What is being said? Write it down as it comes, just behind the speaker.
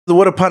The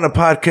What a Partner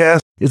podcast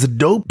is a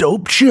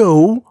dope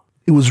show.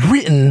 It was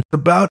written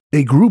about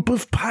a group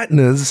of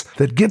partners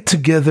that get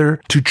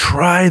together to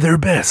try their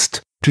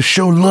best to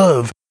show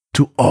love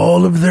to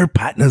all of their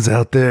partners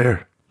out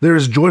there. There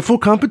is joyful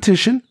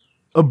competition,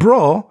 a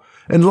brawl,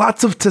 and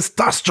lots of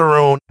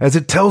testosterone as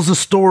it tells the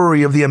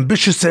story of the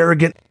ambitious,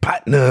 arrogant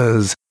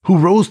partners who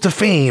rose to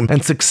fame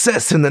and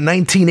success in the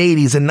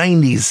 1980s and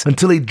 90s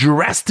until a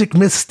drastic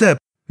misstep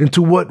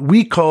into what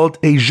we called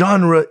a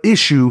genre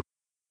issue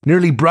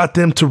nearly brought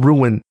them to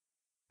ruin.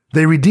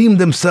 They redeemed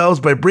themselves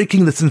by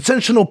breaking the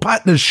sensational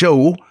partners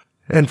show,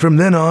 and from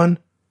then on,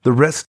 the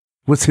rest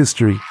was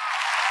history.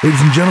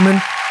 Ladies and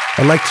gentlemen,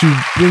 I'd like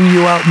to bring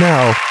you out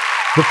now,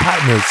 the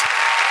partners.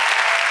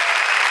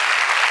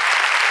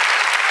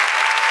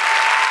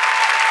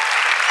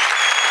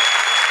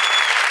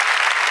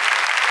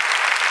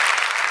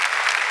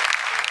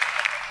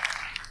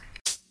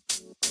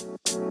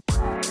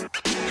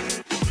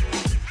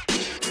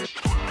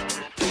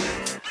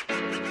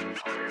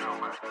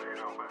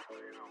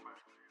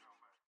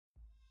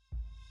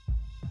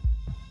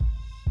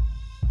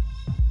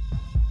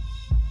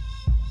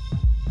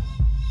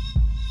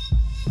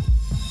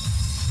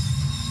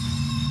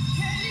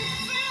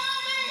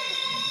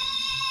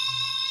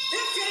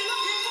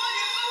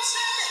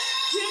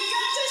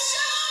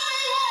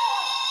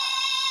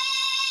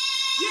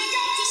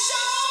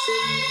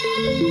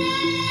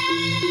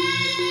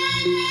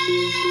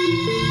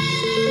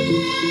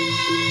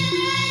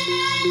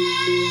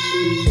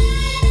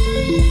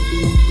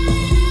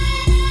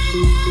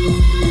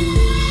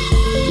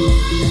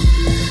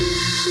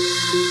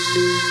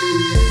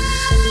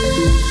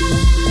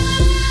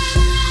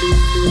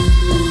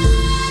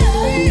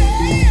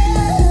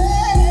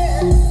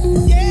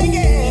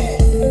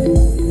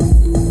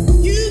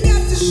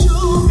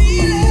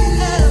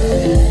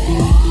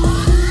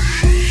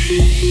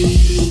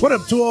 What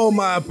up to all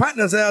my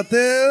partners out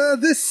there?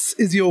 This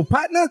is your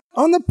partner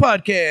on the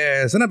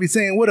podcast. And I'll be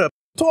saying what up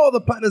to all the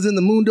partners in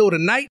the Mundo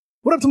tonight.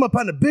 What up to my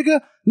partner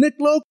Bigger, Nick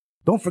Loke.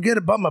 Don't forget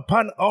about my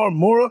partner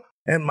Armora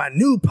and my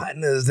new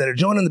partners that are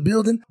joining the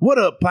building. What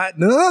up,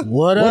 partner?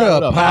 What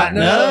up,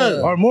 partner?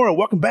 Armora,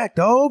 welcome back,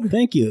 dog.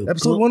 Thank you.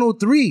 Episode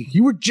 103.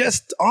 You were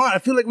just on. I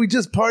feel like we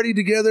just partied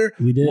together.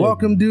 We did.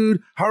 Welcome,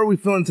 dude. How are we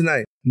feeling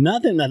tonight?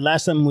 Nothing. That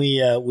last time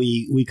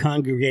we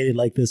congregated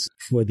like this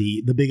for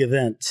the big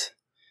event.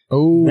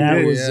 Oh,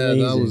 that was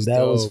amazing.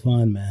 That was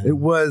fun, man. It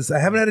was. I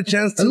haven't had a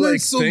chance to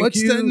learned so much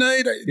that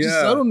night.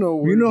 I don't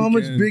know. You know how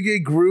much Big A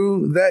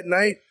grew that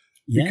night?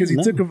 Because he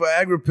took a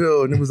Viagra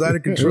pill and it was out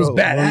of control. It was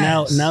bad.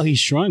 Well, now he's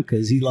shrunk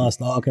because he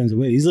lost all kinds of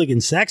weight. He's looking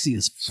sexy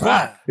as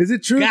fuck. Is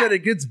it true that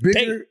it gets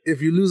bigger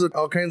if you lose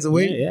all kinds of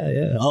weight?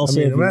 Yeah.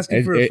 Also, I'm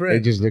asking for a friend.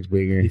 It just looks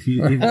bigger. If you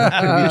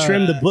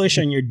trim the bush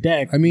on your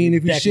deck, I mean,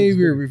 if you shave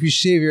your,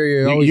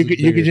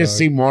 you could just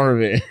see more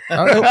of it.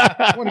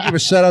 I want to give a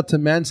shout out to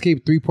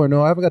Manscaped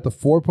 3.0. I haven't got the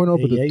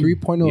 4.0, but the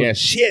 3.0 is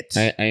shit.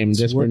 I am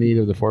desperate need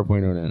of the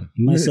 4.0 now.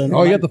 My son.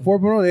 Oh, you got the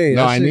 4.0? Hey,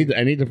 no, I need the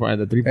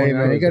 3.0. Hey,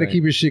 man, you got to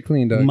keep your shit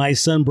clean, dog. My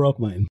son broke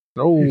mine.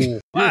 Oh,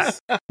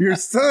 your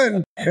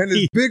son and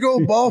his big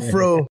old ball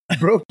fro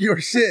broke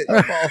your shit.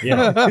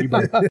 Yeah, he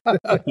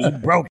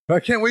broke. I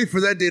can't wait for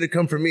that day to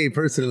come for me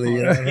personally.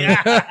 I'm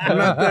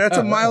out there. That's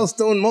a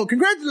milestone moment.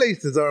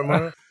 Congratulations,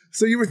 Armand.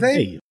 So you were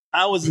saying? Hey,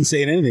 I wasn't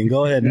saying anything.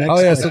 Go ahead.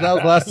 Next so that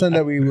was the last time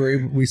that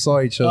we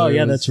saw each other. Oh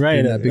yeah, that's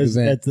right. That big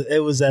event.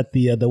 It was at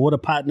the What a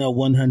Partner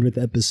 100th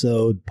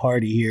episode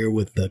party here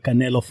with the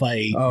Canelo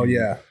fight. Oh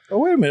yeah. Oh,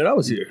 wait a minute. I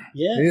was here.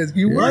 Yeah. Yes,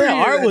 you were. Yeah,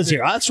 Art was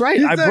here. That's right.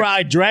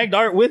 I dragged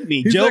Art with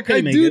me. He's Joe like,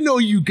 I do know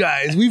you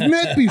guys. We've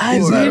met before.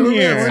 I've been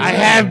here. I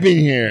have been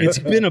here. It's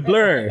been a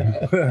blur.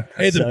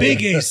 Hey, the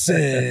Big A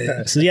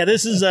said. So yeah,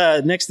 this is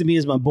next to me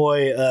is my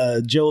boy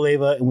Joe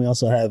Leva, and we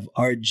also have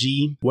Art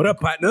G. What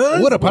up,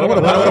 partner? What up, partner?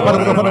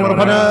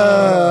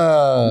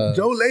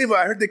 Joe Leva.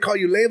 I heard they call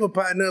you Leva,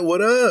 partner.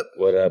 What up?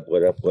 What up?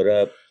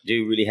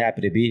 Dude, really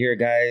happy to be here,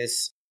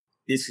 guys.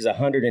 This is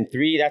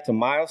 103. That's a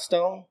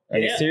milestone. I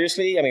mean,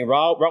 seriously. I mean,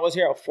 Raw was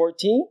here at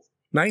 14.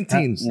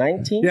 19.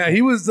 19? Yeah,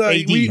 he was,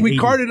 we 80.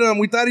 carded him.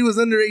 We thought he was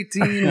under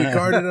 18. We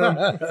carded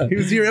him. He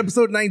was here,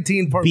 episode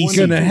 19, part 1. He's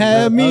gonna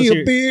have me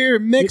a beer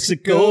in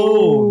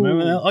Mexico.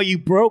 Remember that? Oh, you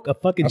broke a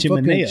fucking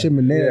chimenea.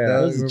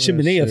 That was a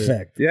chimenea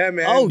effect. Yeah,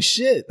 man. Oh,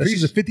 shit. This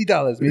is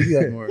 $50. Maybe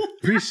that's more.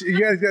 You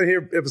guys got to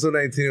hear episode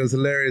 19. It was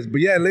hilarious.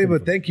 But yeah, Leva,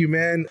 thank you,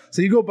 man.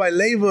 So you go by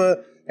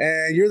Leva,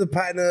 and you're the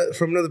partner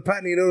from another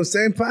partner. You know what I'm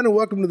saying? Partner,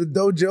 welcome to the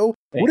dojo.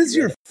 What is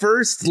your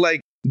first,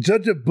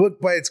 judge a book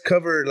by its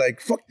cover,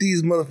 fuck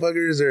these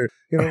motherfuckers, or,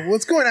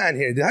 what's going on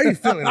here? How are you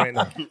feeling right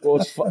now?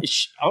 Well,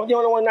 I'm the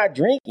only one not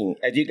drinking,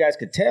 as you guys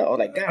could tell.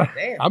 God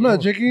damn. I'm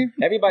not drinking.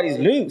 Everybody's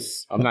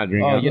loose. I'm not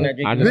drinking. Oh, you're not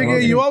drinking.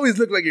 Nigga, you always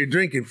look like you're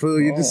drinking, fool.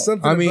 You're just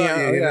something about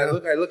you.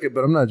 I look it,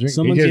 but I'm not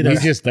drinking.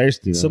 He's just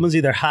thirsty. Someone's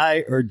either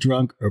high or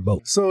drunk or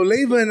both. So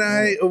Leva and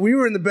I, we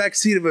were in the back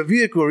seat of a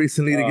vehicle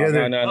recently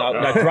together.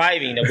 No,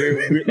 driving.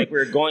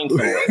 We're going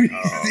somewhere.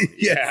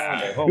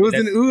 Yes. It was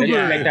an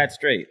Uber. Make that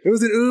straight. It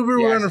was an Uber.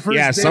 We're on the first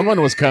day. Someone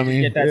was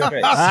coming. Get that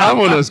straight.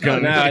 Someone was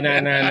coming. No.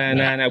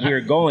 Nah. We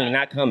were going,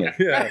 not coming.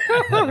 Yeah.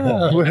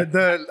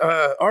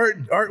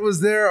 Art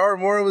was there. Art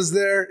Mora was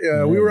there.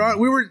 We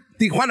were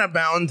Tijuana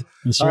bound.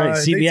 That's right.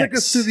 CBX. They took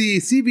us to the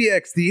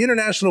CBX, the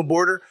international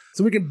border,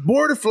 so we can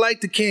board a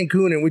flight to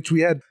Cancun, in which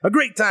we had a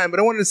great time. But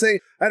I wanted to say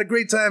I had a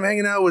great time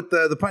hanging out with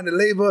the Partner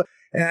Leva,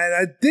 and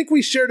I think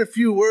we shared a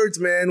few words,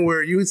 man,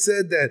 where you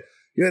said that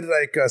you had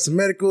like some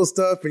medical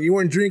stuff and you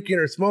weren't drinking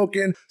or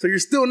smoking. So you're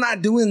still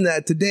not doing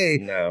that today.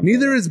 No,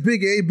 neither is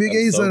Big A. Big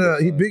A's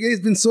Big A's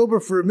been sober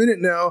for a minute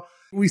now.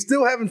 We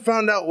still haven't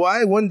found out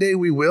why. One day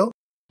we will.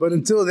 But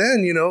until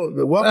then, you know,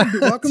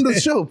 welcome to the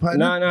show,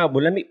 partner. No,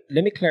 but let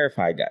me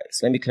clarify, guys.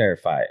 Let me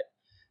clarify it.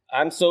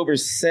 I'm sober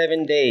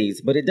 7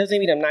 days, but it doesn't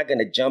mean I'm not going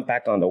to jump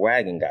back on the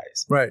wagon,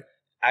 guys. Right.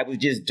 I was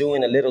just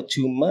doing a little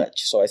too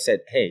much. So I said,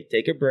 hey,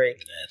 take a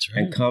break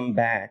and come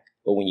back.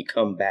 But when you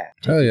come back,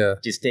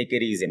 just take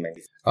it easy, man.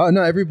 Oh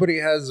no, everybody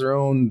has their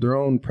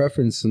own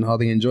preference and how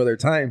they enjoy their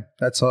time.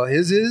 That's all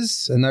his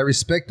is, and I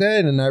respect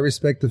that, and I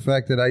respect the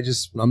fact that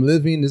I'm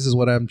living. This is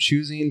what I'm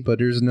choosing, but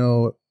there's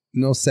no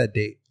set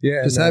date.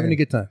 Yeah, just having a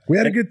good time. We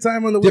had a good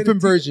time on the way.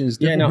 Different versions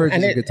of a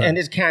good time. And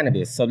it's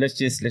cannabis. So let's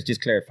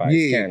just clarify.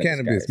 Yeah, it's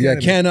cannabis. Yeah,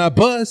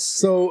 cannabis.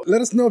 So let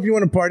us know if you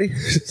want to party.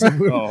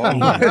 We got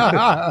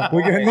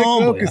Nick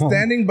Lucas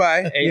standing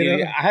by. Hey,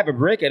 dude, I have a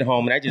brick at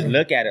home, and I just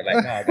look at it like,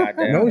 oh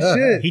goddamn. No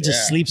shit. He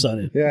just sleeps on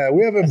it. Yeah,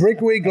 we have a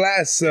breakaway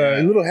glass,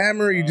 a little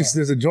hammer.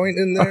 There's a joint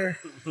in there.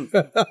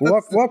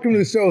 Welcome to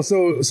the show.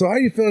 So how are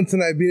you feeling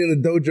tonight being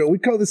in the dojo? We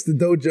call this the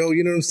dojo.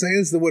 You know what I'm saying?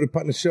 It's the What a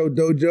Partner Show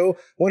dojo.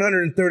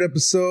 103rd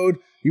episode.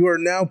 You are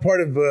now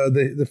part of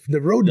the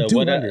road to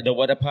 200. The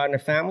What a Partner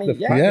family?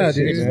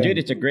 Dude,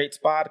 it's a great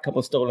spot. A couple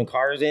of stolen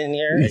cars in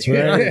here. That's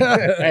right.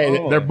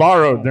 Hey, they're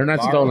borrowed. They're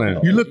not stolen.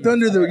 You looked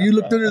under the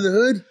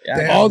hood?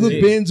 Yeah, all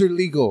the bins are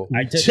legal.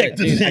 I took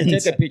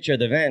a picture of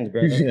the vans,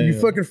 brother. You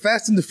fucking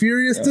Fast and the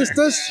Furious dissed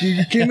us?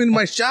 You came into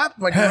my shop?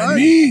 My God.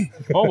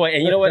 Oh, wait,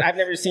 and you know what? I've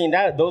never seen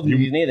those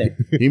movies neither.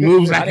 He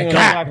moves like a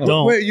cat.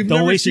 Wait, you've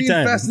never seen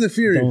Fast and the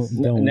Furious?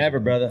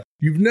 Never, brother.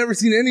 You've never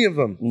seen any of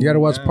them? You got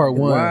to watch part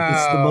 1. Wow.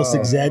 It's the most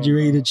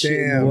exaggerated shit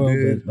in the world.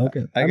 Dude. But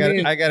okay. I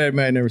got to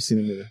admit, I've never seen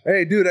it either.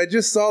 Hey, dude, I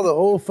just saw the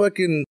whole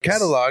fucking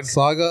catalog.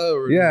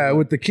 Saga?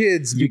 With the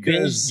kids. You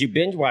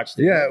binge watched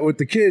it. Yeah, with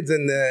the kids,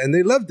 and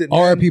they loved it.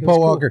 R.I.P.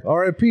 Paul Walker.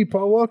 R.I.P.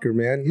 Paul Walker,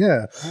 man.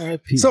 Yeah.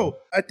 R.I.P. So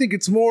I think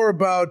it's more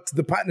about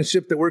the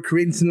partnership that we're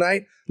creating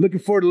tonight. Looking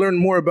forward to learning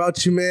more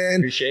about you,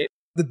 man. Appreciate it.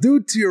 The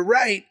dude to your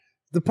right,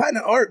 the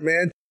partner Art,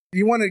 man.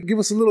 You want to give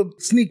us a little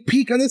sneak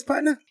peek on this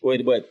partner? What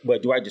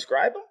do I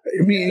describe him?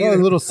 I mean, a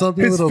little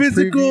something. His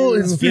physical.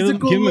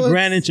 Give him a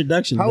grand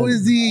introduction. How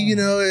is he?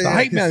 The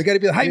hype man. You got to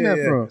be the hype man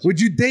for him. Would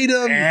you date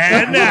him?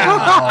 And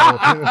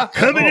now,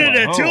 coming in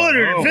at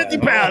 250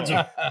 pounds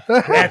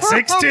at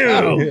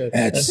 6'2".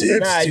 At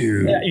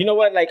 6'2". You know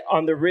what? Like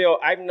on the real,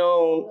 I've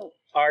known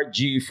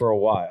RG for a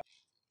while,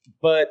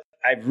 but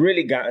I've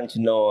really gotten to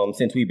know him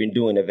since we've been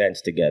doing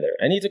events together,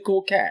 and he's a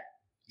cool cat.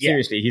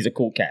 Seriously, he's a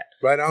cool cat.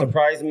 Right on.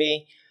 Surprised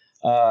me.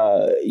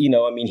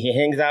 He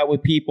hangs out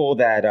with people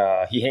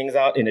that he hangs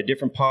out in a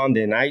different pond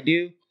than I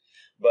do.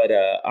 But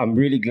I'm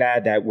really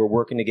glad that we're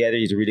working together.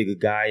 He's a really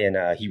good guy,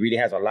 and he really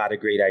has a lot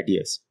of great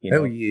ideas.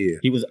 Hell yeah.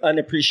 He was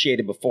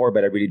unappreciated before,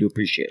 but I really do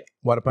appreciate it.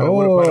 What a partner.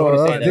 All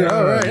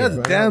right. That's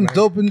a damn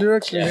dope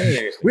indirection.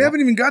 Yeah, we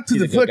haven't even got to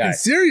the fucking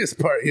serious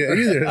part yet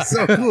either. It's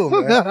so cool,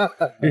 man.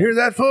 You hear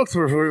that, folks?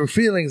 We're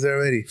feelings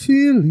already.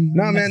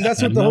 Nah, man,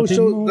 that's what the whole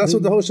show. That's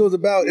what the whole show's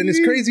about. And it's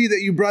crazy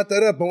that you brought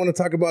that up. I want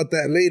to talk about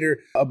that later.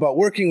 About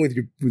working with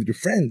your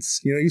friends.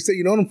 You know, you say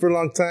you know them for a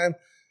long time.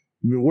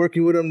 You've been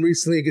working with them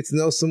recently, get to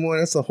know someone.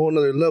 That's a whole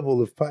nother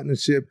level of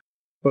partnership.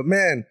 But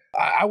man,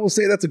 I will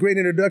say that's a great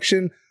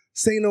introduction.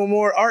 Say no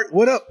more. Art,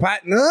 what up,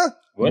 partner?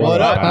 What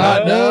up,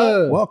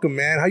 partner? Welcome,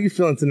 man. How you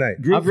feeling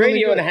tonight? Groove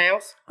Radio in the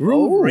house.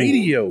 Groove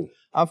Radio.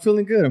 I'm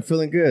feeling good.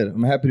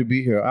 I'm happy to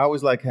be here. I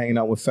always like hanging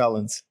out with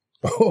felons.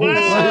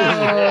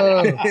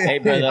 Hey,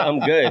 brother, I'm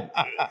good.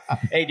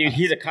 Hey, dude,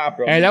 he's a cop,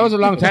 bro. Hey, that was a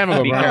long time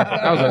ago, bro.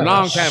 That was a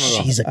long time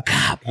ago. He's a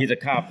cop. He's a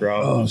cop,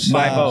 bro.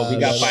 5-0. We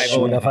got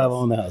 5-0 We got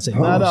 5-0 in the house.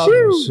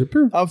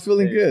 I'm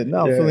feeling good.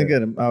 I'm feeling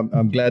good.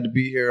 I'm glad to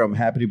be here. I'm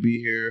happy to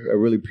be here. I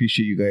really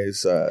appreciate you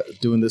guys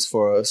doing this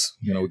for us.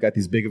 You know, we got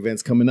these big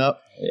events coming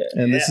up,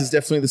 and this is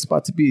definitely the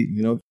spot to be.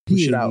 You know,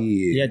 push it out.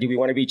 Yeah, do we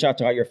want to reach out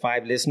to all your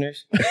 5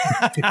 listeners?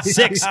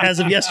 6 as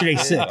of yesterday.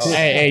 6.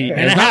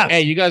 Hey,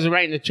 you guys are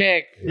writing the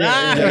check.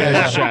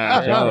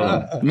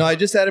 No, I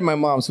just added my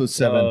mom, so it's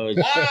 7. All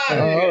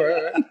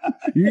right.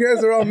 You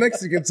guys are all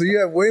Mexican, so you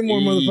have way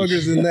more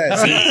motherfuckers than that.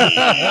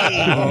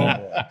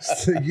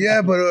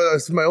 Yeah, but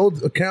it's my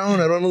old account.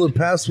 I don't know the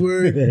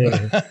password.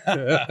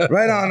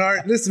 Right on,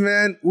 Art. Listen,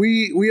 man,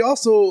 we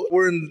also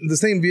were in the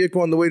same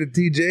vehicle on the way to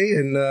TJ,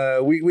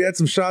 and we had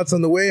some shots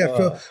on the way.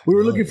 We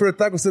were looking for a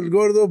Taco Del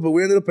Gordo, but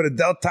we ended up at a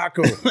Del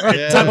Taco.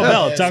 Taco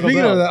Bell. Speaking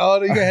of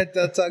that, you got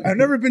Del Taco. I've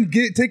never been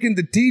taken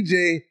to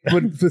TJ,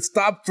 but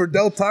stopped for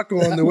Del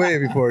Taco on the way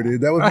before,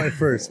 dude. That was my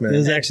first, man. It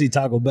was actually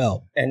Taco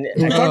Bell. And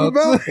Taco Bell?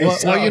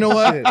 about? Well, you know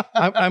what?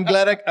 I'm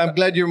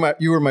glad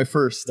you were my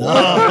first.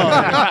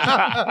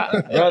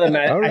 Brother,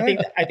 man, All right.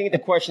 I think the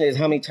question is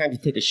how many times you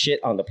take a shit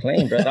on the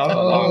plane, bro. That was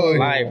a long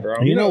flight,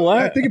 bro. You know what?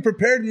 I think it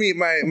prepared me,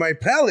 my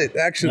palate,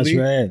 actually.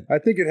 That's right. I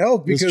think it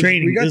helped was because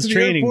training. we got It was to the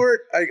training.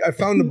 airport. I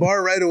found the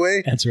bar right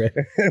away. That's right.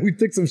 And we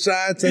took some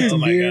shots, had some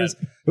my beers.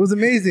 God. It was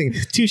amazing.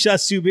 2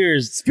 shots, 2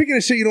 beers. Speaking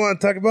of shit you don't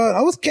want to talk about,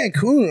 I was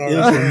Cancun. It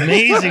was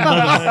amazing,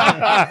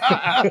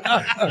 motherfucker.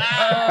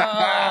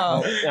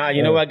 Nah,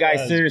 you know what, guys?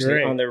 That's Seriously,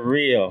 great. on the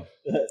real.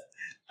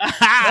 No,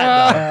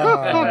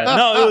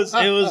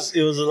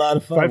 it was a lot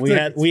of fun. Five We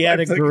had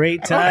seconds. a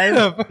great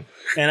time,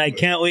 and I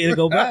can't wait to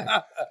go back.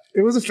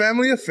 It was a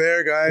family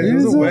affair, guys. It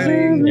was a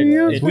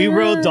wedding. We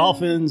rode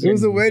dolphins. It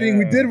was a wedding.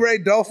 We did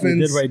ride dolphins.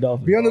 We did ride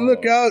dolphins. Be on the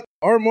lookout.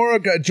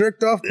 Armora got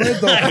jerked off by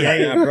a dolphin.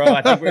 Yeah, bro.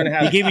 I think we're gonna He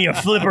have. gave me a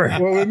flipper.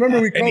 Well, remember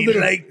we called it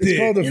liked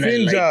called a And I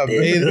fin liked job.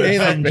 it. Hey,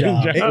 Fin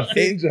job.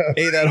 Fin job.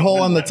 Hey, that hole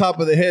on the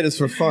top of the head is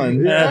for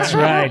fun. That's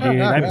right,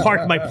 dude. I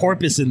parked my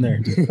porpoise in there.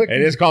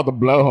 It is called the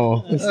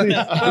blowhole. It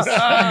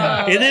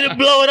didn't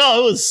blow it all.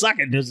 It was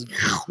sucking. Just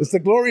It's the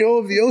glory hole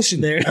of the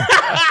ocean. there.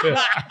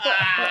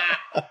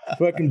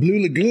 Fucking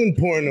Blue Lagoon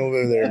porn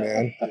over there,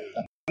 man.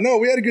 No,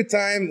 we had a good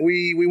time.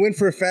 We went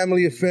for a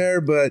family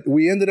affair, but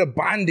we ended up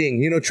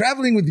bonding. You know,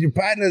 traveling with your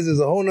partners is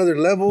a whole nother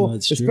level, Oh,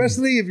 that's true.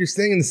 especially if you're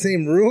staying in the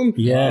same room.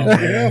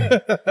 Yeah. You know,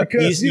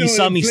 because You know,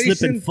 saw me slip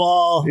inflation- and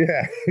fall.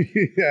 Yeah,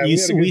 yeah. We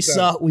had a good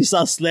time.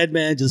 saw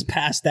Sledman just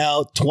passed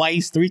out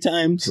twice, 3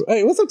 times.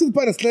 Hey, what's up to the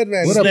partner,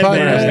 Sledman? What up, Sledman.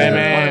 partner? Hey,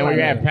 man, we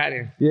got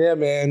Patty. Yeah,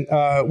 man.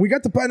 We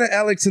got the partner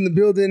Alex in the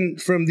building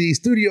from the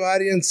studio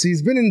audience.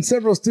 He's been in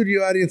several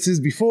studio audiences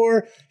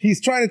before.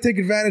 He's trying to take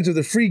advantage of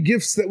the free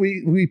gifts that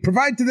we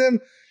provide to them.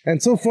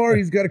 And so far,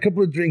 he's got a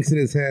couple of drinks in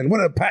his hand. What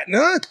up,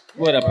 partner?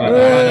 What up,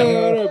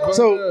 partner?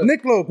 So,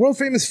 Nick Loke, world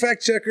famous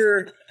fact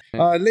checker.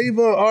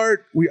 Leva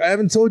Art, I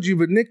haven't told you,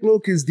 but Nick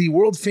Loke is the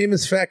world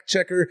famous fact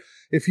checker.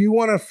 If you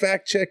want to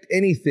fact check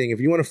anything, if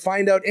you want to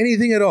find out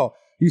anything at all,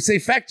 you say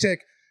fact check,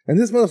 and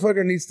this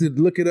motherfucker needs to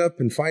look it up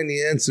and find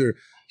the answer.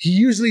 He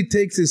usually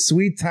takes his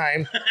sweet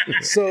time.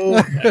 So,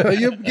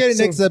 You'll get it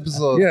next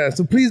episode. yeah,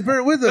 so please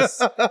bear with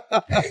us.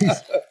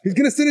 He's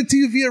going to send it to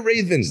you via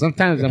Raven.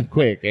 Sometimes I'm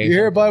quick. Eh? You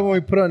hear about it when we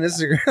put it on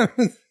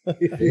Instagram.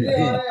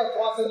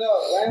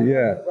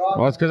 Yeah.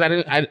 Well, it's because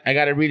I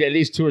got to read at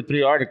least 2 or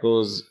 3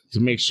 articles to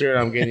make sure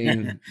I'm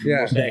getting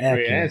Yeah. most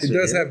accurate It answer.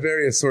 does have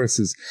various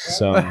sources.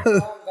 So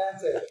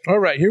All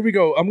right, here we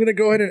go. I'm going to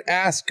go ahead and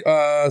ask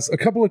a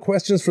couple of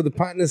questions for the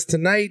partners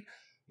tonight.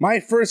 My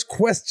first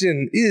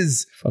question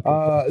is,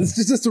 this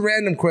is just a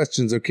random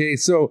questions, okay?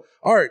 So,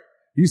 Art,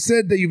 you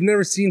said that you've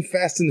never seen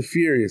Fast and the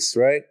Furious,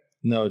 right?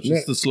 No,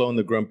 just the slow and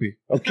the grumpy.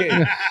 Okay.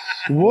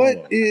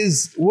 what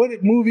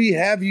movie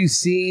have you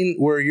seen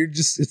where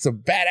it's a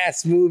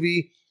badass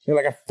movie? You're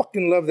like, I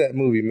fucking love that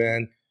movie,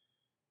 man.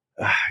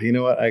 You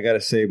know what? I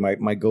gotta say,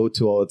 my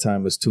go-to all the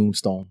time is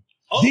Tombstone.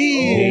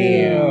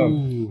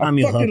 Damn. I'm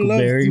your fucking love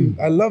Huckleberry.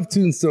 I love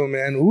Tombstone,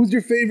 man. Who's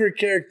your favorite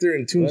character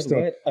in What,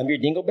 Tombstone? what? I'm your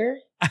Dingleberry?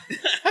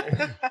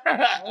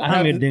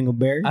 I'm your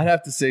Dingleberry. I'd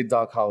have to say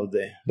Doc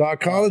Holliday.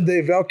 Doc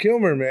Holliday, Val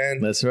Kilmer, man.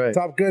 That's right.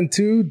 Top Gun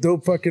 2,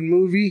 dope fucking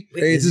movie.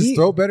 Hey, is Is his he-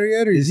 throat better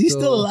yet? Or Is he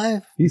still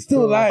alive? He's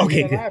still alive.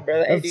 Okay, He's good. alive,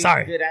 brother. Hey, I'm dude, he's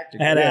sorry. a good actor.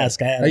 I had to Yeah. ask.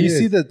 You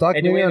see the Hey,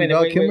 documentary on wait,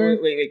 Val wait, Kilmer?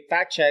 wait.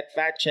 Fact check.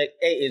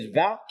 Hey, is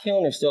Val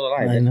Kilmer still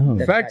alive? I know.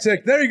 That's Fact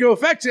check. There you go.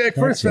 Fact check.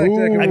 First fact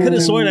check. I could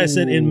have sworn I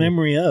said in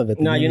memory of it.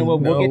 No, you know what?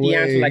 We'll No get the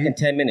answer way. like in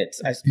 10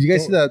 minutes. Did you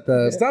guys see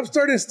that? Stop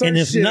starting And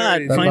if shit not,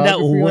 already. find out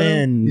biography on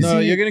when. No,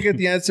 you're gonna get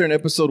the answer in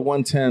episode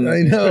 110.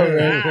 I know,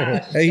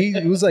 right? Hey,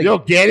 he was like, you'll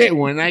get it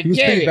when I he was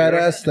get pretty it.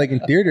 badass, like in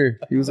theater.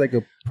 He was like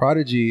a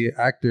prodigy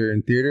actor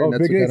in theater. Oh, and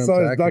that's Big what Ed got him saw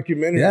to his acting.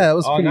 documentary. Yeah, that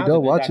was Oh, pretty now it's a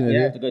dope good watching doc. it. Yeah,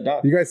 Yeah. it's a good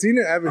dog. You guys seen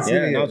it? I haven't seen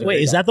Yeah, it no, yet. it's a Wait,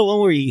 great is dog. that the one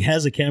where he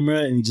has a camera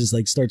and he just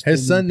like starts?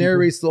 His son filming people?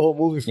 narrates the whole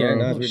movie for Yeah, him.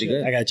 no, it's really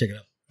good. I gotta check it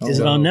out. Is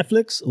it on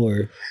Netflix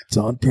or? It's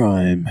on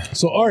Prime.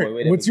 So, Art,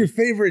 wait, what's your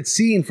favorite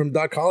scene from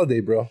Doc Holliday,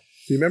 bro?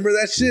 Do you remember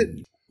that shit?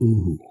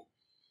 Ooh,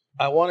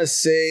 I want to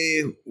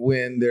say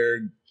when they're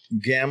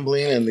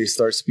gambling and they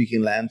start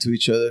speaking land to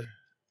each other.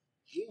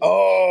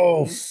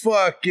 Oh,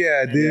 fuck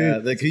yeah, Yeah,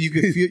 dude. like you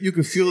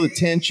could feel the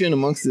tension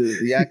amongst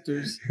the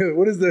actors.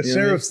 What does the You know what I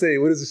sheriff mean? say?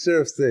 What does the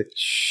sheriff say?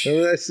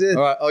 Remember that shit?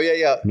 All right. Oh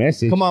yeah.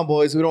 Message. Come on,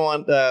 boys. We don't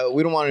want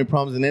any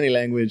problems in any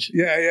language.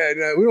 Yeah,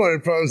 no, we don't want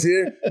any problems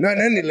here. Not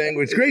in any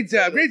language. Great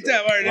job, Art. Wow,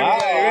 Great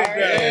job.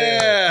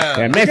 Yeah, We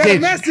got a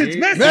message. message.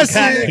 He Wait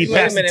a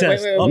passed the minute.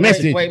 test. Oh,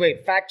 message.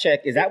 Wait. Fact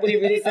check. Is that what he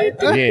really said?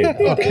 Yeah.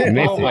 Oh,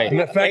 Message.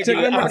 wait. Fact check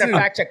I'm number gonna two.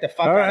 fact check the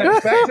fuck All out right,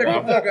 of fact check the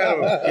fuck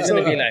out of him. He's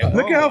gonna be like,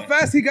 Look oh, at how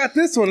fast he got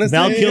this one. Let's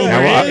Val see. Kilmer.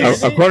 Now,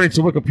 Is- according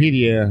to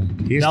Wikipedia,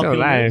 he's Val still Kilmer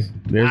alive. is?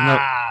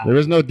 There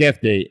is no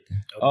death date.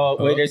 Oh,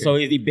 wait. So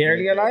is he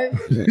barely alive?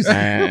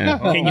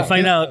 Can you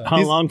find out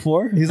how long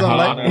for? He's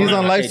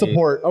on life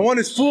support. I want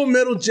his full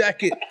metal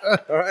jacket.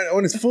 All right, I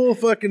want his full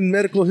fucking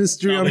medical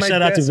history on my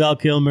Shout out to desk. Val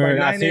Kilmer.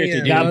 By Nah, seriously,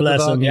 9 dude. God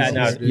bless him. Yeah,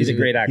 no, he's a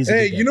great actor. He's a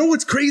Hey, good you guy. know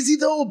what's crazy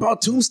though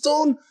about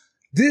Tombstone?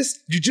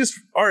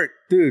 Art,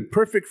 dude,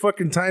 perfect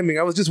fucking timing.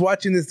 I was just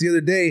watching this the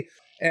other day,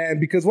 and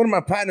because one of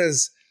my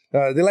partners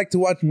they like to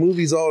watch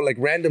movies, all like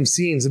random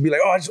scenes, and be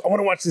like, "Oh, I want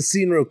to watch this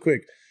scene real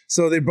quick."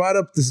 So they brought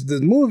up this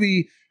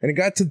movie, and it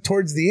got to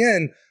towards the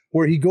end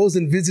where he goes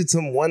and visits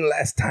him one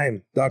last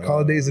time. Doc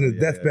Holliday's in his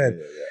deathbed,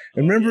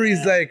 and remember,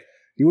 he's like,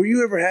 "Were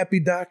you ever happy,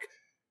 Doc?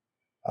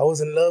 I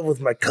was in love with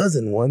my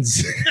cousin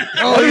once."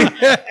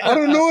 I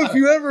don't know if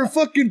you ever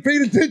fucking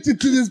paid attention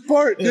to this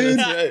part, dude.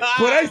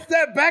 But I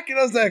stepped back and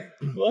I was like,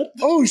 "What?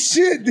 Oh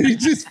shit! Did he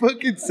just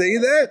fucking say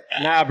that?"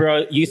 Nah,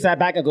 bro. You sat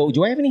back and go,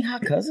 "Do I have any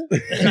hot cousins?"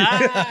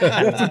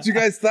 That's what you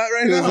guys thought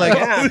right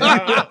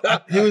now.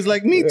 He was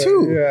like, me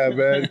too. Yeah,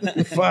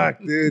 man. Fuck,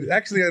 dude.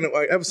 Actually, on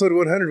episode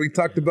 100, we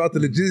talked about the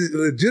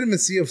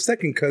legitimacy of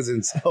second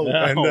cousins.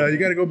 And you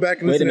got to go back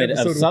and Wait a listen minute,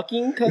 to of episode.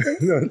 sucking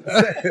cousins?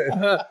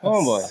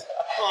 Oh boy.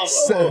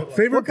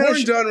 Favorite porn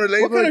genre,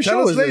 Leva? what kind of Tell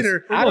show us is this?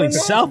 later. I don't Going know,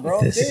 south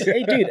bro. with this.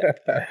 Hey, dude.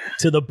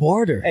 To the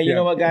border. Hey, you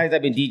know what, guys?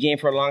 I've been DJing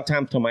for a long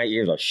time till my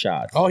ears are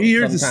shot. All he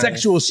hears is Sometimes-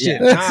 sexual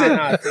shit.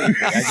 Yeah. That's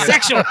it.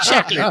 Sexual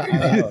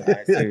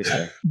chocolate.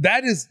 Seriously.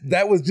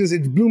 That was just,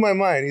 it blew my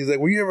mind. He's like,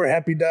 "Were you ever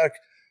happy, Doc?"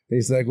 And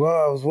he's like,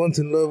 "Well, I was once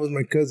in love with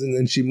my cousin,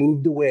 and she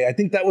moved away." I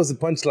think that was the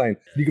punchline.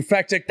 You can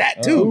fact check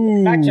that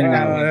too. Fact check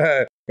that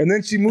one. And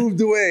then she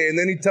moved away, and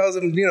then he tells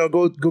him,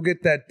 go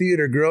get that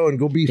theater girl and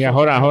go be. Yeah,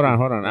 hold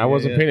on. I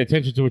wasn't paying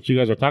attention to what you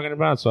guys were talking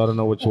about, so I don't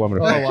know what you want me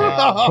to.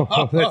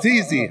 Wow. That's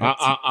easy.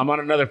 I'm on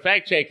another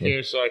fact check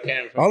here, so I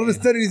can't. All of a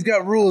sudden, he's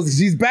got rules.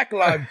 He's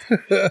backlogged.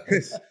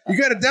 You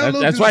got to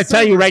download. That's why I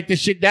tell you, write this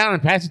shit down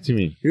and pass it to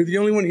me. You're the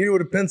only one here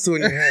with a pencil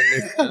in your hand,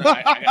 Nick.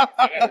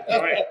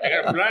 I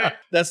got a blind.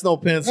 That's no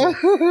pencil.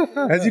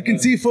 As you can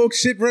see, folks,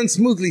 shit runs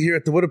smoothly here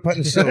at the What a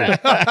Patton Show.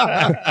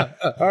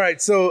 All right,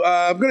 so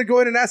I'm going to go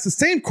ahead and ask the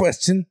same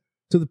question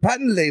to the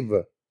Patton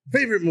Leva.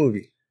 Favorite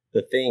movie?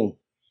 The Thing.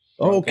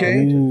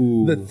 Okay.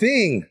 Ooh. The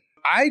Thing.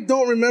 I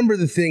don't remember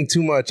The Thing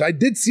too much. I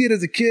did see it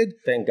as a kid,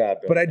 Thank God,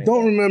 bro. but I Thank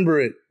don't God. remember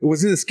it.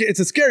 It's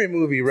a scary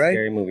movie, right?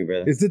 Scary movie,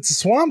 brother. Is it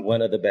Swamp?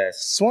 One of the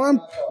best.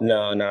 Swamp?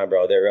 No,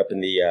 bro. They're up in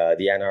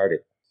the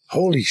Antarctic.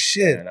 Holy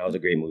shit. And that was a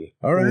great movie.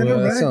 All right, Well,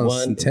 all that right.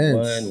 sounds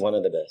intense. One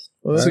of the best.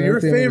 So I your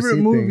don't think I've ever favorite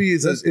seen movie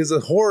Thing. is a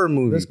horror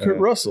movie. That's Kurt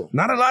Russell.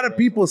 Not a lot of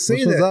people say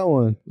Which was that. that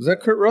one? Was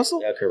that Kurt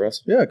Russell? Yeah, Kurt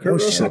Russell. Yeah, Kurt Oh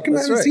Russell. shit! How come I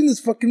That's haven't right. seen this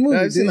fucking movie?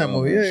 Yeah, I've seen dude? that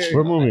movie. Yeah.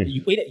 What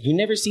movie? You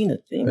never seen a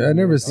thing? I've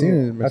never seen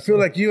it. I feel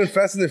like you and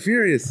Fast and the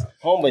Furious.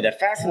 Homeboy, the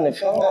Fast and the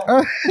Furious.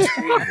 All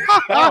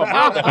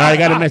right, I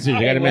got a message.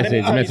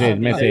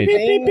 Message.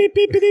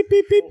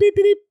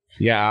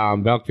 Yeah,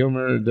 Val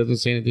Kilmer doesn't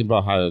say anything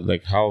about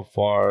how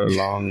far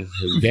along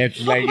his death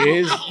leg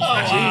is. Jesus,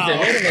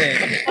 wait a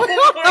minute.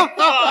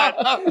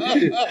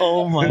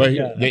 Oh my But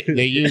god.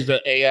 they use the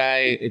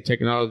AI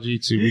technology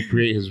to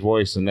recreate his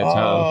voice, and that's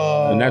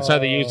how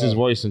they use his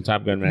voice in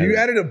Top Gun You Maverick.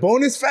 added a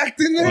bonus fact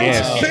in there?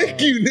 Yes.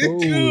 Thank you, Nick.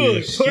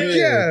 Holy Fuck shit.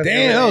 yeah.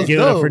 Damn, that was Give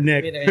it up dope. for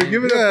Nick.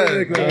 Give it up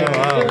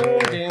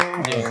for Nick.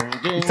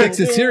 He takes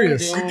it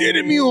serious. You did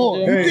it, Mule.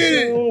 You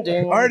did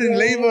it. Art and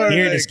Leva are He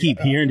earned like, his keep.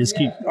 He earned his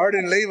keep. Art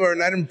and Leva are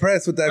not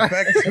impressed with that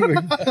fact. You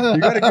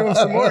got to give him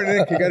some more,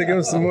 Nick. You got to give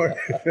him some more.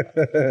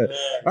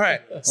 All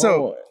right.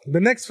 So the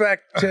next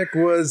fact check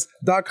was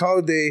Doc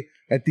Holliday.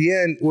 At the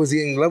end, was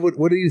he in love with?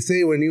 What did he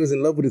say when he was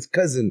in love with his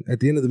cousin at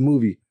the end of the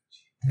movie?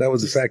 That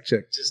was a fact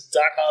check. Just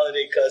Doc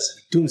Holliday cousin.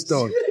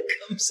 Tombstone.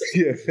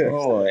 Yeah.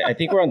 Oh, I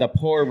think we're on the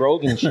Poe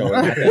Rogan show.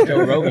 Not the Joe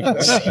Rogan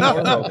show. Poe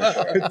Rogan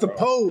show. It's the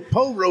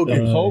Poe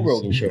Rogan. The Poe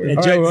Rogan show. And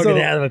All Joe right, Rogan so-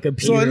 had a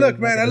computer. So look,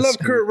 man, I like a love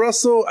screen. Kurt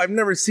Russell. I've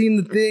never seen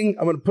The Thing.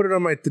 I'm gonna put it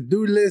on my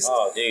to-do list.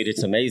 Oh, dude,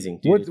 it's amazing.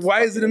 Dude, What? It's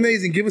Why is it fucking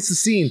amazing? Give us a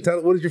scene.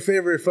 Tell what is your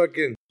favorite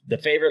fucking. The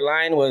favorite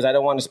line was, "I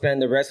don't want to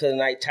spend the rest of the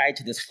night tied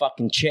to this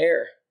fucking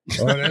chair."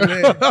 Oh,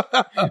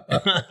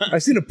 I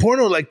seen a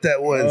porno like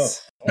that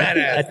once.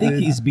 Badass. I think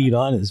he's beat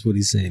honest what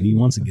he's saying. He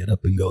wants to get up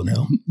and go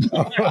now.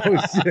 Oh,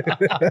 shit.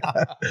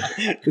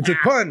 It's a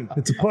pun.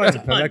 It's a pun.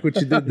 I like what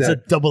you did It's a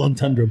there. double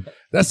entendre.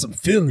 That's some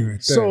feeling right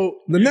there. So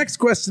the next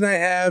question I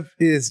have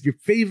is your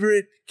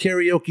favorite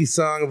karaoke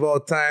song of all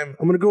time.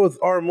 I'm gonna go with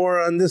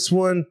Armora on this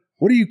one.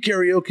 What are you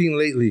karaokeing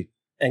lately?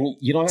 And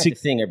you don't have to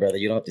sing it, brother.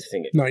 You don't have to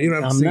sing it. No, you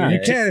don't have to I'm sing it. not. You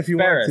can if you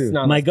want to.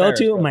 No, My Ferris,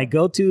 go-to, bro. my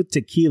go-to,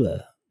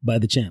 Tequila by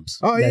the Champs.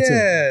 Oh That's it.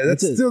 yeah,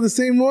 that's it. still the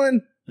same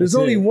one. There's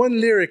That's only it. one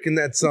lyric in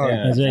that song.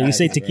 Yeah. That's right. You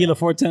say Facts, tequila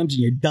 4 times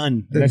and you're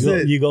done. That's you go,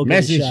 it. You go get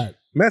Message. a shot.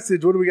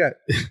 Message. What do we got?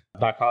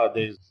 Doc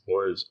Holliday's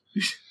words.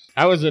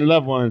 I was in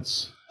love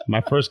once.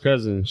 My first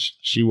cousin,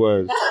 she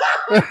was.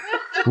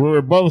 We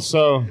were both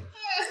so.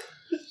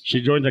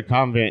 She joined the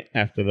convent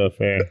after the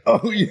affair.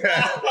 Oh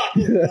yeah,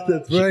 yeah,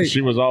 that's right. She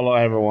was all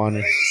I ever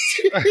wanted.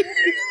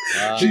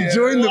 She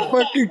joined the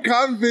fucking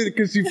convent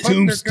because she fucked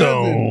her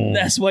cousin.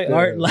 That's why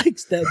Art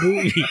likes that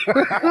movie.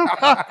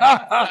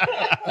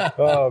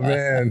 Oh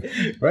man,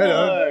 right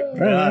on.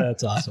 Right on.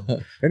 That's awesome.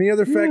 Any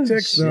other fact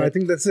checks? No, I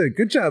think that's it.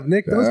 Good job,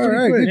 Nick. That was All pretty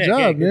right, quick. good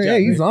job, man.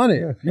 Hey, he's on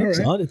it. Nick's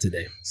on it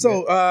today.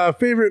 So,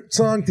 favorite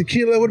song,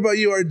 Tequila. What about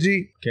you,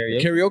 RG?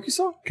 Karaoke. Karaoke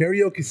song?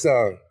 Karaoke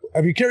song.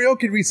 Have you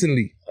karaokeed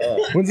recently?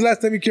 When's the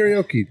last time you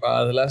karaokeed?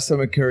 The last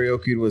time I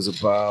karaoke was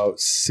about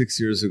 6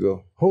 years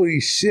ago. Holy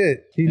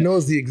shit. He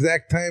knows the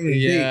exact time and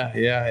date.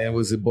 Yeah. It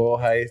was at Boyle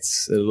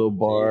Heights at a little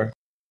bar.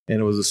 and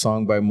it was a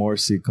song by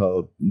Morrissey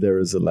called "There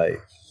Is a Light."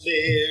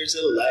 There's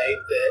a light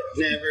that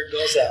never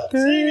goes out.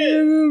 Sing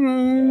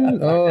it.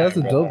 Oh, that's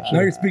a dope.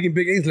 Now you're speaking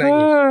Big A's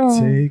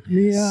language. Take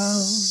me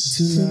out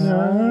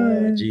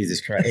tonight. Jesus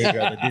Christ. Hey,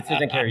 brother, this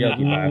isn't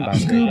karaoke.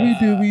 Scooby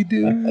Dooby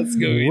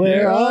Doo.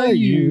 Where are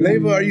you?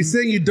 Leva, are you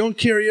saying you don't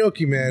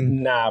karaoke,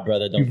 man? Nah,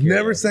 brother. Don't You've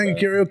never sang a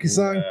karaoke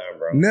song? Nah,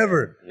 bro.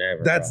 Never.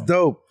 Never. That's bro.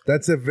 dope.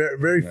 That's a very,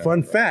 very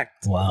fun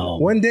fact. Wow.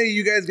 One day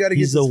you guys got to get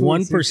He's the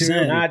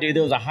 1%. Nah, dude,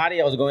 there was a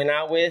hottie I was going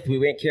out with. We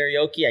went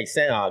karaoke. I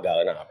sang. I'll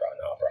go. Nah, bro.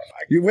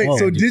 You wait. Whoa,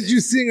 So dude. did you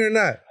sing or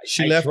not?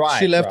 She I left. tried,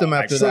 She left bro. him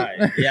after I that.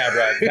 tried. Yeah,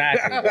 bro.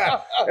 Exactly, bro.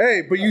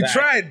 Hey, but you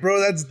Exactly. tried, bro.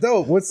 That's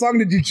dope. What song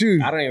did you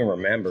choose? I don't even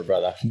remember,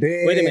 brother.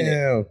 Damn. Wait a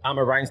minute. I'm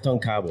a rhinestone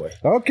cowboy.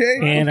 Okay.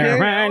 And okay. a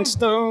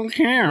rhinestone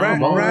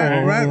cowboy.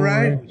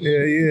 Right.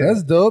 Yeah.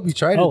 That's dope. You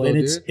tried it, Oh, though, and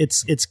dude.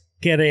 it's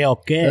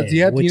karaoke, That's-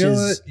 you have- which you know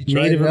is what? You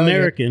tried Native it out, yeah.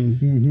 American.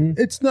 Mm-hmm.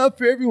 It's not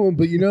for everyone,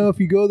 but if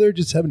you go there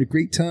just having a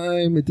great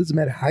time, it doesn't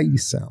matter how you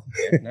sound.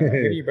 Nah, I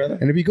hear you, brother.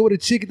 And if you go with a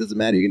chick, it doesn't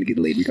matter. You're going to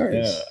get laid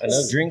regardless. Yeah,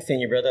 enough drinks in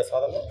you, brother. That's all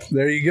that matters.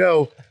 There you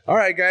go. All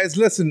right, guys,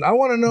 listen, I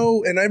want to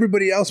know, and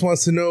everybody else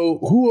wants to know,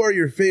 who are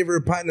your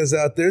favorite partners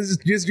out there? This is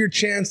just your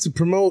chance to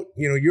promote,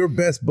 your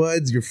best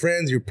buds, your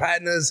friends, your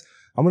partners.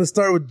 I'm going to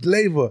start with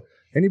Leva.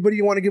 Anybody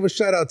you want to give a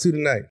shout out to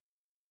tonight?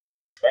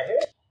 Right here.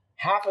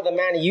 Half of the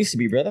man he used to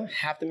be, brother.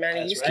 Half the man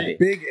he used to be.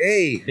 Big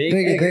A. Big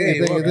Thank you, A. thank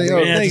you, thank you, thank you.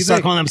 Man, I have to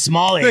start calling them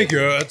small A. Thank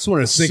you. I just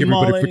want to thank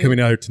everybody for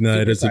coming out here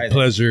tonight. It's a Super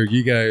pleasure.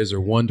 You guys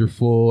are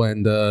wonderful.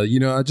 And,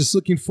 I'm just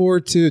looking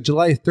forward to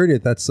July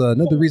 30th. That's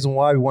another reason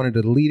why we wanted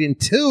to lead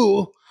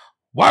into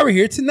why we're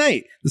here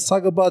tonight. Let's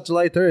talk about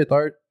July 30th,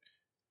 Art.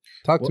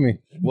 Talk to me.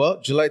 Well,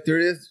 July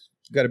 30th,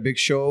 got a big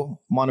show.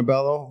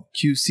 Montebello,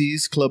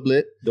 QC's Club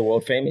Lit, The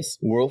world famous.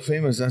 world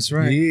famous. That's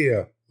right.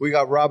 Yeah. We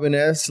got Robin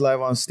S.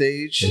 live on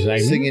stage Is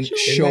that me? singing Is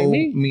 "Show that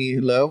me? Me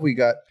Love." We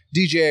got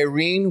DJ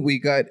Irene. We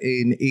got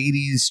an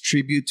 '80s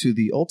tribute to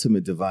the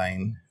Ultimate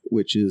Divine,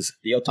 which is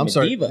The ultimate I'm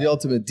sorry, diva. the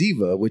Ultimate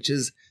Diva, which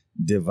is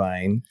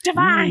Divine.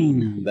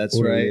 Divine. That's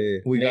Oh, right. yeah.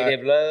 We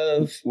Native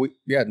love.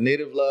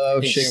 Native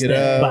Love, Think Shake step It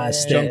Up, by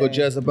step. Jungle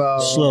Jezebel.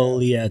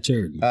 Slowly at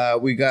turn.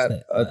 We got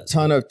Step a by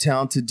ton of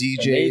talented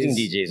DJs. Amazing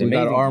DJs, We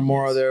got amazing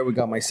Armora DJs. there. We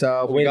got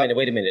myself. Wait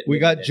we a minute. We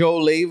got Joe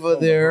Leva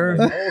there.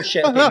 Oh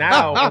shit! Okay,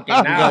 now,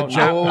 got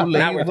Joe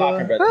now we're Leva.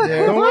 talking, brother.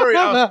 Yeah. Don't worry.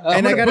 I'm And I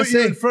going to gotta put you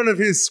say- in front of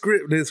his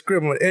script. I'm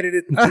going to edit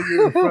it and put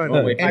you in front Oh,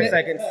 of wait, it. 5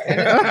 seconds.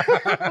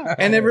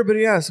 And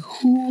everybody asks,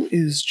 who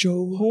is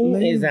Joe Who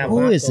Leva? is that?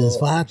 Who is this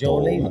Vato? Vato? Joe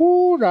Leva.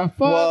 Who the fuck?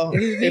 Well,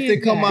 if they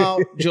come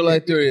out July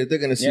 30th, they're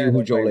going to see Yeah, who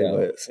they'll Joe find Leva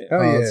out. is. Oh,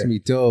 Oh, yeah. that's gonna be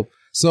dope.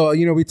 So,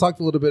 we talked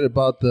a little bit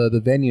about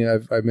the venue.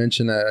 I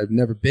mentioned that I've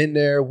never been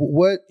there.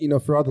 What,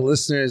 for all the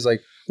listeners,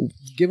 like,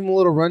 give them a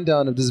little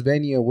rundown of this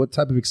venue, what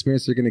type of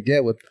experience they're gonna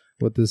get with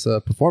this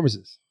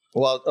performances.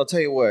 Well, I'll tell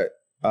you what.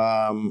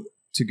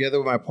 Together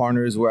with my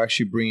partners, we're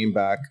actually bringing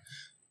back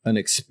an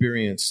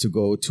experience to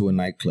go to a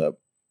nightclub.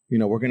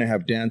 We're going to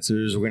have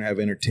dancers, we're going to have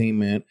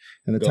entertainment,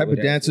 and the Go type with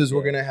of dancers dancers,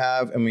 we're going to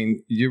have. I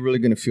mean, you're really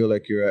going to feel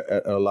like you're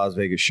at a Las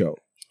Vegas show.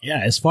 Yeah,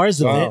 as far as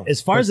the Wow.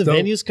 as far as the That's dope.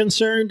 venue's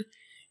concerned,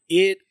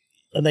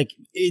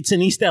 it's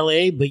in East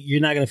LA, but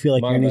you're not gonna feel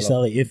like you're in East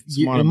LA. If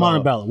you're in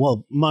Montebello. Montebello,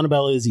 well,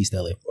 Montebello is East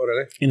LA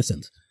Orale. in a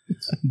sense,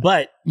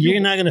 but you're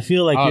not gonna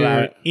feel like I'll you're allow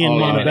it. in I'll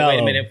allow it. Montebello. Wait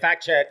a minute.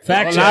 Fact check.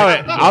 Fact I'll allow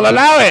check. it. I'll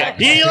allow it.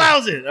 He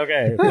allows it.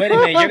 Okay. Wait a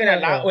minute. You're gonna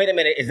allow. Wait a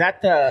minute. Is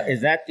that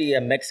the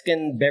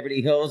Mexican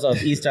Beverly Hills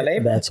of East LA?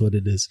 That's what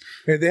it is.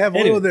 Hey, they have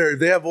Anyway. oil there.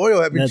 They have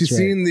oil. Haven't That's you right.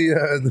 seen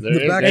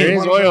the back there of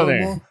is Montebello oil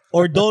there. Mall?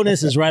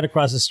 Ordones is right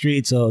across the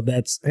street, so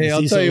that's. Hey, it's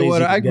I'll East tell you LA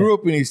what, as I can grew up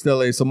in East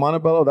LA, so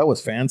Montebello, that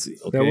was fancy.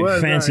 Okay? That was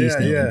Fancy yeah,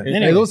 stuff. yeah. Anyway.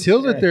 Hey, those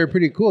hills right there are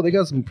pretty cool. They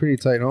got some pretty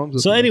tight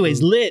homes. So,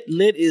 anyways, Lit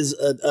is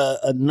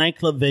a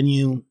nightclub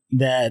venue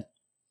that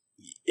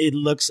it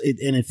looks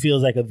and it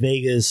feels like a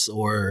Vegas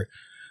or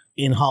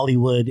in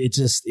Hollywood. It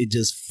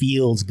just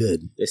feels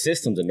good. The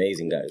system's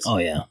amazing, guys. Oh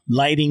yeah,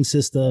 lighting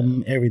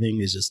system, everything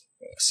is just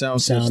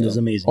Sound sound system. is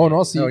amazing. Oh, and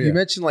also Oh, you yeah.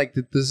 mentioned like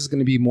that this is going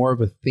to be more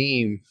of a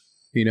theme,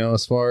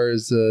 as far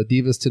as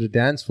divas to the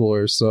dance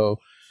floor. So,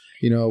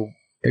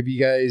 have you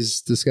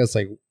guys discussed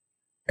like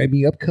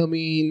any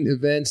upcoming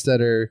events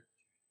that are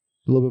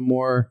a little bit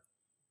more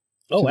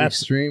Oh,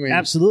 extreme? And-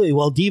 absolutely.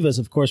 Well, divas,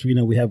 of course,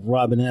 we have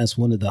Robin S.,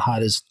 one of the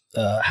hottest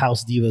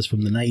house divas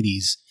from the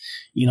 '90s.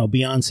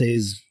 Beyonce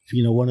is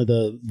one of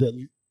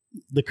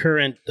the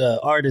current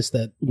artists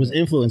that was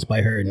influenced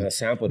by her and Yeah,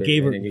 sampled it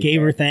gave her and then you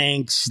gave her got-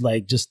 thanks.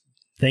 Like, just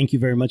thank you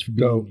very much for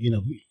Dope. being.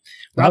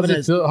 How's Robin it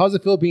has, feel? How's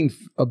it feel being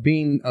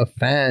a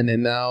fan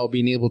and now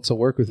being able to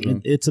work with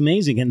them? it's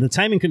amazing, and the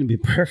timing couldn't be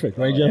perfect,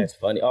 right, Oh, Joe? that's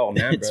funny. Oh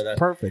man, It's brother.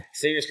 perfect.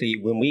 Seriously,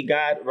 when we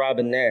got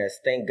Robin Ness,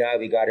 thank God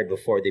we got her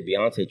before the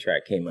Beyonce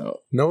track came out.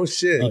 No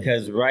shit.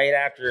 Because right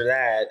after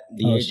that,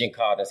 the Oh, agent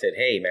called and said,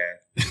 "Hey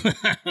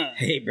man,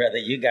 hey brother,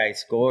 you guys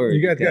scored.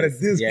 You guys got a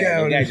because- Yeah,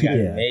 discount." you guys got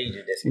Yeah. a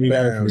major discount." We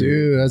got it Bam. for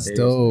Dude, that's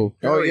Seriously. dope.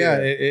 Oh, Hell yeah.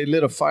 yeah. It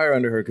lit a fire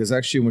under her because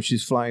actually when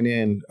she's flying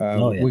in,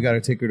 Oh, yeah. we got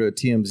to take her to a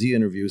TMZ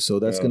interview. So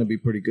that's Yeah. going to be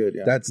pretty good.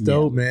 Yeah. That's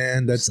dope,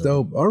 man. That's So-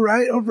 dope. All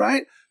right.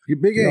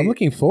 Big A. I'm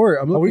looking forward.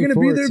 Are we going to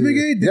be there, Big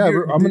A?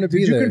 I'm going to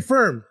be there. Did you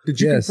confirm? Did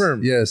you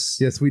confirm?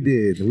 Yes, we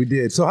did. We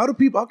did. So how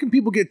can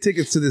people get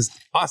tickets to this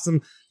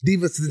awesome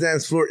Divas to the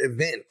Dance Floor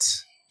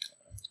event?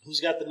 Who's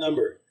got the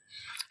number?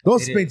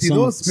 Dos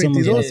 22.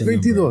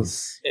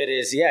 It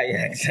is, yeah,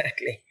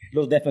 exactly.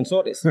 Los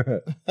defensores.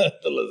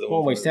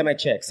 Oh, wait,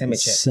 semi-check.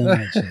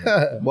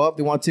 Well, if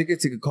they want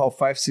tickets, they could call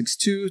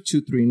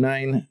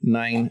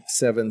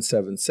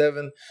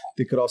 562-239-9777.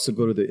 They could also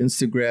go to the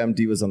Instagram,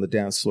 Divas on the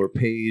Dance Floor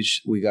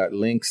page. We got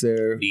links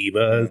there.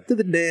 Divas to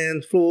the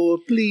dance floor,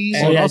 please.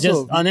 And also,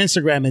 just on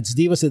Instagram, it's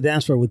Divas to the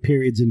Dance Floor with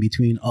periods in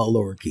between, all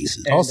lower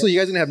cases. Also, you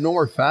guys gonna have No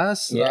More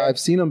Fast? Yeah. I've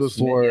seen them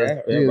before.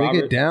 Yeah, they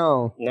get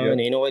down. No, and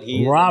you know what?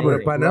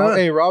 Robert,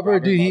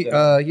 dude, he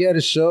had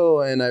a show,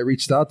 and I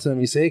reached out to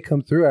him. He said, "Hey,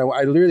 come through." I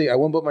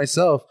went by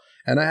myself,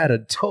 and I had a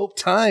dope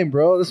time,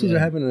 bro. This was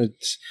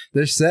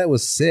their set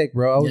was sick,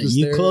 bro. I was just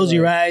you there, close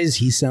your eyes,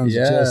 he sounds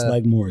just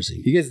like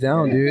Morrissey. He gets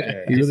down, dude.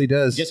 He really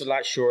does. Just a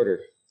lot shorter.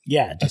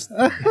 Yeah, just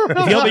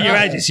if you open your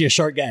eyes, you see a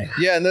short guy.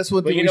 Yeah, and that's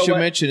what we should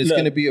mention. It's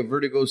going to be a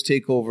Vertigo's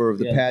takeover of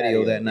the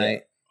patio that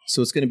night. So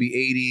it's going to be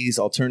 80s,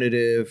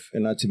 alternative,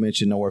 and not to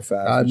mention Nowhere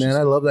Fast. Man,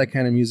 I love that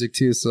kind of music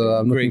too, so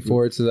I'm looking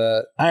forward to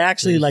that. I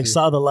actually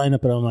saw the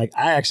lineup, and I'm like,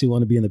 I actually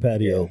want to be in the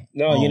patio.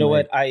 No, you know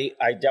what? I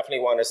definitely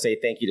want to say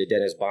thank you to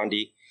Dennis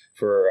Bondi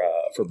for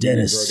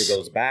bringing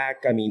Vertigo's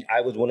back. I mean,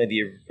 I was one of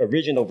the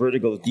original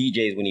Vertigo's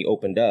DJs when he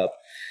opened up.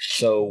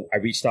 So I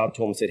reached out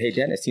to him and said, "Hey,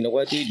 Dennis, you know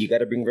what, dude? You got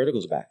to bring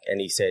Vertigo's back." And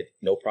he said,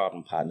 "No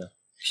problem, partner."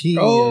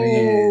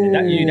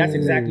 That's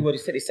exactly what he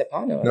said. He said,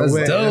 "Partner." That's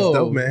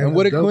dope, man. And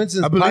what a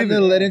coincidence! Partner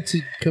led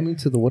into coming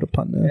to the What a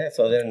Partner. Yeah.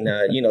 So then,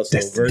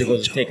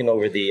 Vertigo's taking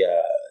over the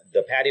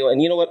patio.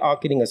 And you know what? All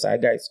kidding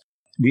aside, guys,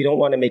 we don't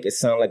want to make it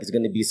sound like it's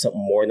going to be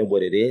something more than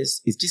what it is.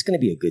 It's just going to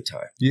be a good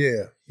time.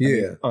 Yeah. I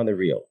mean, on the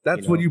real.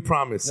 That's what you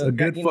promise. A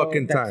good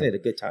fucking time. That's it. A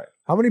good time.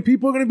 How many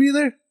people are going to be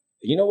there?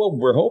 You know what?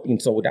 We're hoping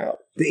sold out.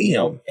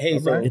 Damn. Hey,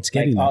 so it's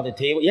getting all the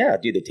tables. Yeah,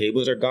 dude, the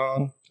tables are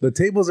gone. The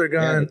tables are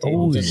gone.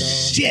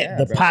 Shit, Yeah,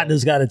 the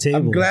partner's got a table.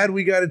 I'm glad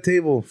we got a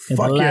table. In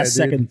Fuck the yeah, last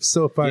second. dude.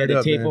 So fired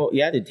up, table. man.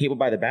 Yeah, the table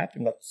by the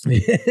bathroom.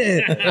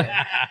 Hey,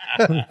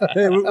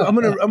 I'm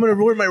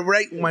gonna wear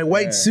my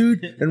white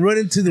suit and run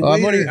into the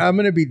waiter. I'm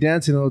gonna be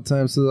dancing all the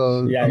time, so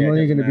I'm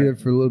only gonna be there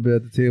for a little bit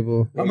at the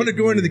table. I'm gonna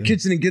go into the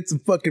kitchen and get some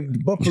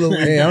fucking buffalo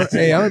wings.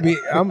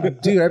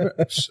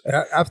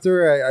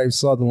 After I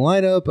saw the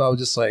lineup, I was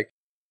just like,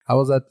 I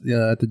was at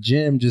the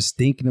gym just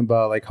thinking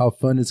about like how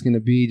fun it's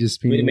gonna be.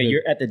 Just being Wait a minute,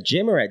 you're at the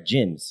gym or at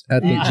Jim's?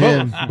 At the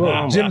gym,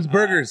 Jim's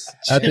Burgers.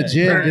 At the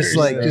gym, just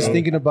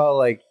thinking about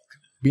like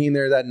being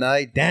there that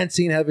night,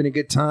 dancing, having a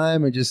good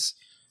time, and just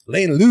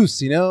laying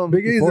loose. You know,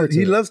 Big A,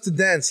 he loves to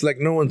dance like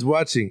no one's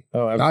watching.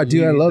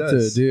 Dude, I love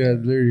to,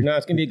 dude. No,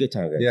 it's gonna be a good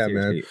time, guys. Yeah,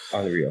 seriously,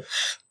 on the real.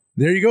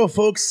 There you go,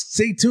 folks.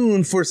 Stay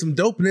tuned for some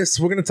dopeness.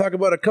 We're going to talk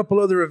about a couple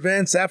other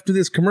events after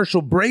this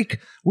commercial break.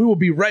 We will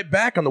be right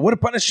back on the What a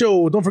Partner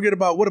Show. Don't forget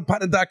about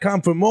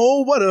whatapartner.com for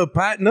more What Up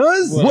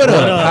Partners. What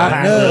Up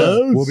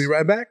Partners. We'll be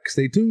right back.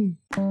 Stay tuned.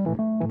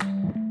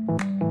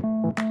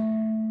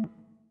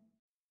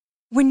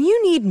 When you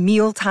need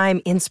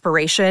mealtime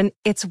inspiration,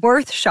 it's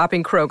worth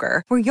shopping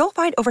Kroger, where you'll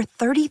find over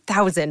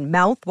 30,000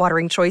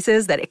 mouth-watering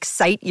choices that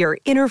excite your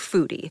inner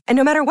foodie. And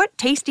no matter what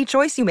tasty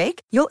choice you make,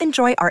 you'll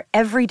enjoy our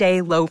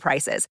everyday low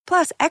prices,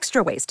 plus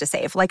extra ways to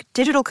save, like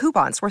digital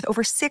coupons worth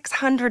over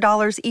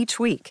 $600 each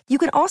week. You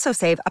can also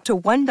save up to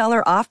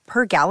 $1 off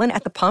per gallon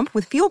at the pump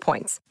with fuel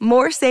points.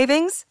 More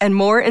savings and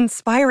more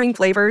inspiring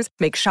flavors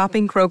make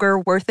shopping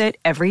Kroger worth it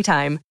every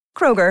time.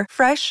 Kroger,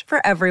 fresh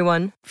for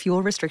everyone.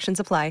 Fuel restrictions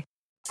apply.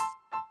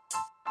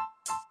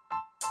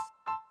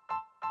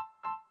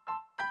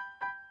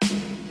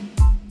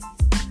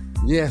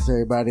 Yes,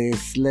 everybody,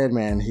 it's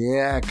Sledman.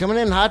 Yeah, coming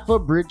in hot for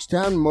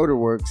Bridgetown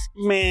Motorworks.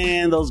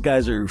 Man, those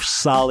guys are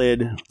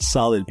solid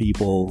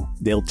people.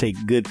 They'll take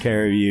good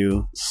care of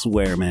you.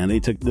 Swear, man, they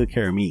took good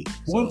care of me.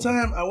 One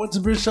time, I went to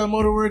Bridgetown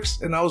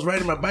Motorworks, and I was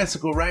riding my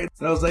bicycle, right?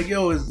 And I was like,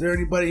 yo, is there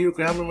anybody here who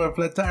can help me with my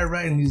flat tire,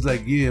 right? And he's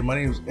like, yeah, my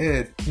name's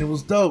Ed. And it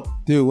was dope.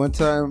 Dude, one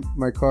time,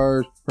 my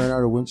car ran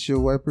out of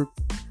windshield wiper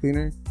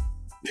cleaner.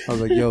 I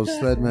was like, yo,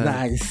 Sledman.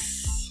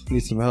 Nice.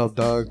 Need some help,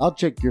 dog. I'll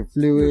check your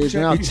fluids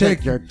and I'll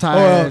check your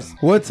tires.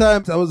 One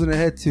time I was gonna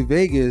head to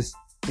Vegas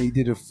and he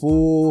did a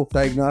full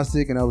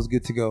diagnostic and I was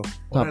good to go.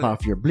 Top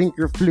off your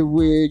blinker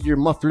fluid, your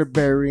muffler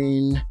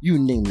bearing, you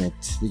name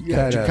it. You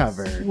got you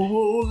covered.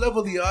 We'll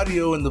level the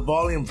audio and the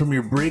volume from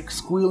your brake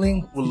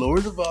squealing. We'll lower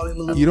the volume a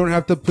little. You don't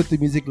have to put the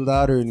music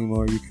louder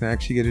anymore. You can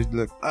actually get it.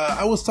 Look,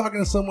 I was talking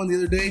to someone the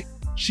other day.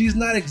 She's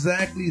not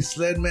exactly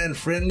Sledman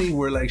friendly,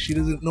 where like she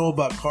doesn't know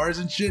about cars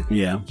and shit.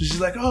 Yeah. So she's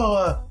like,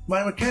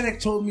 my mechanic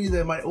told me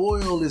that my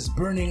oil is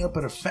burning up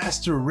at a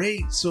faster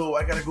rate, so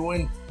I gotta go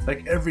in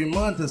like every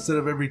month instead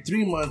of every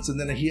 3 months, and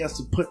then he has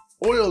to put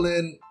oil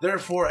in,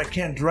 therefore I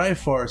can't drive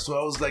far. So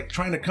I was like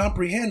trying to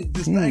comprehend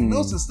this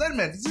diagnosis. That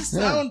man, does this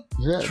sound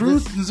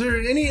truth? Is there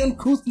any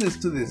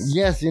uncouthness to this?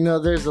 Yes,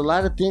 there's a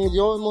lot of things.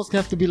 You almost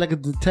have to be like a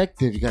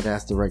detective. You got to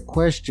ask the right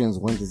questions.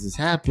 When does this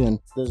happen?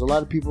 There's a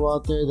lot of people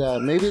out there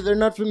that maybe they're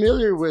not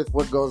familiar with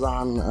what goes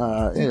on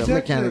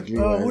mechanically.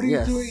 What are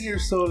you doing here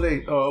so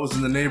late? Oh, I was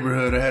in the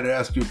neighborhood. I had to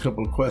ask you a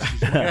couple of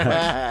questions.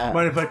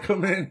 Mind if I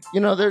come in?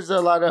 There's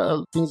a lot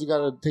of things you got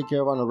to take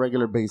care of on a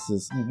regular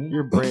basis.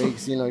 Your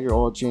brakes, your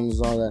oil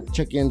changes, all that.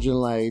 Check engine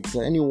lights,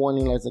 any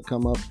warning lights that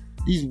come up.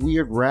 These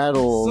weird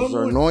rattles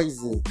or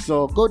noises.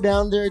 So go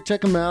down there,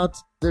 check them out.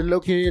 They're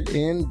located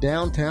in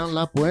downtown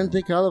La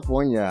Puente,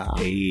 California.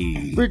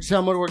 Hey.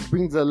 Bridgetown Motorworks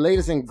brings the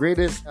latest and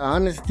greatest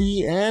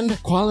honesty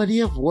and quality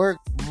of work.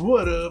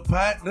 What up,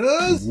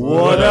 partners?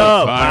 What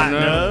up,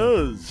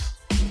 partners?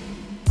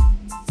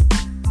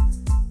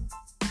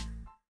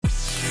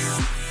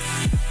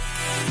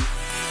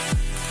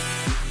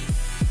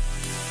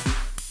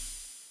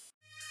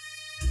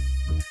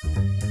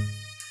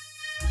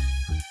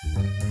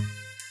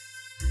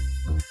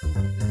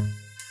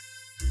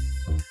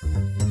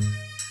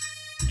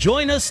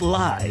 Join us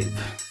live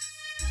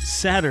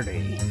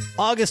Saturday,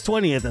 August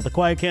 20th at the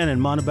Quiet Cannon,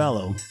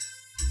 Montebello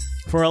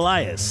for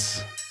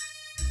Elias.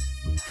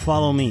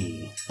 Follow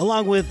me,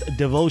 along with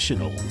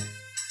Devotional,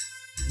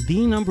 the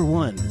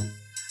 #1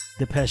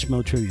 Depeche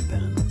Mode tribute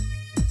band.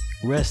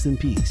 Rest in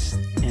peace,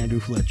 Andrew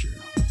Fletcher.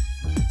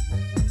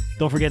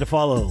 Don't forget to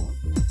follow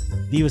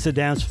Divas at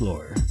Dance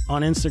Floor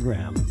on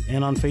Instagram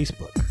and on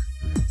Facebook.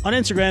 On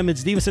Instagram,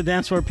 it's Divas at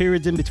Dance Floor,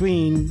 periods in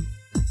between.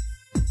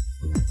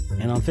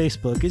 And on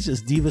Facebook, it's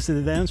just Divas at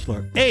the Dance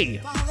Floor. Hey!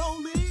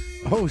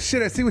 Oh,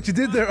 shit, I see what you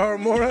did there,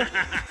 Armora.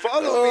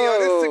 Follow me on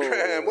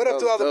Instagram. What up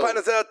to all the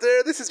partners out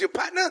there? This is your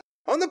partner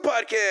on the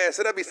podcast.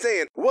 And I'll be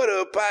saying, what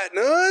up,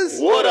 partners?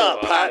 What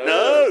up,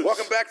 partners?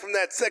 Welcome back from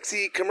that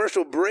sexy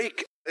commercial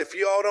break. If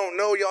y'all don't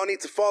know, y'all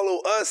need to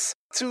follow us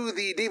to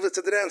the Divas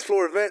at the Dance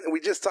Floor event that we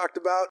just talked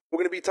about. We're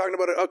going to be talking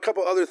about a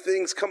couple other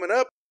things coming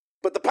up.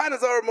 But the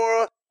partners are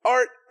Armora.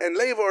 Art and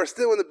Leva are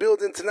still in the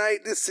building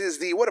tonight. This is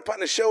the What a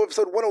Partner Show,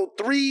 episode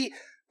 103,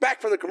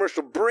 back from the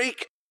commercial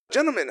break.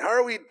 Gentlemen, how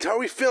are we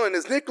feeling?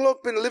 Has Nick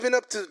Loke been living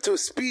up to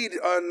speed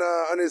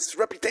on his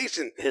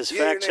reputation? His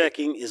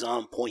fact-checking is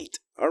on point.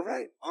 All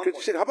right.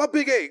 Good shit. How about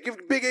Big A? Give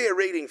Big A a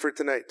rating for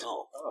tonight.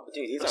 Oh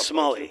dude, he's a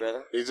small A,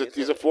 brother. He's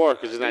a 4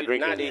 because he's not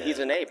drinking. Nah, dude, he's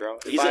an A, bro.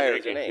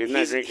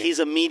 He's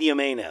a medium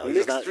A now.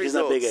 He's not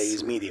Big A.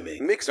 He's medium A.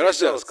 Mixed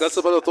results.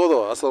 Gracias por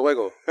todo. Hasta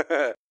luego.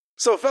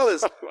 So,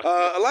 fellas,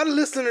 a lot of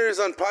listeners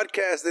on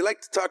podcasts, they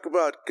like to talk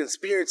about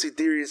conspiracy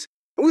theories.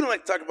 And we don't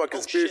like to talk about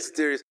conspiracy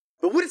theories.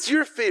 But what is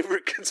your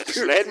favorite conspiracy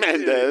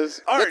Sledman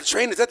does. Art, Is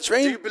that the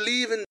train? do you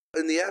believe in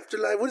the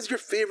afterlife? What is your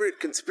favorite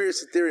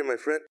conspiracy theory, my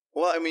friend?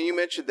 Well, I mean, you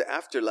mentioned the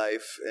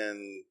afterlife,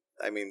 and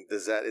I mean,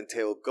 does that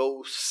entail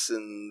ghosts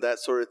and that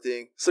sort of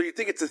thing? So you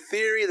think it's a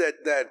theory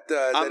that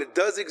it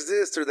does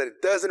exist, or that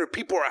it doesn't, or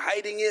people are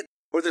hiding it,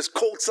 or there's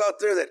cults out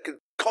there that could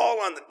call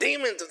on the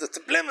demons of the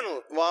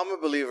subliminal? Well, I'm a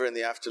believer in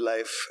the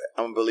afterlife.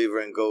 I'm a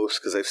believer in ghosts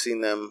because I've seen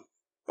them.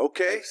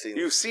 Okay,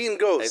 you've seen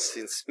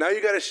ghosts. Now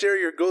you got to share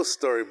your ghost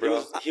story,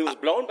 bro. He was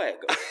blown by a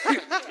ghost.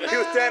 He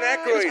was Dan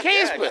Aykroyd.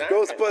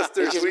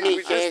 Ghostbusters.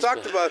 We just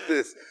talked about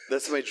this.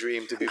 That's my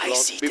dream, to be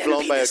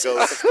blown by a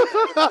ghost.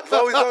 I've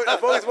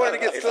always wanted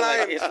to get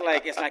slimed.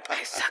 It's like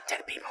I sucked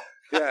at people.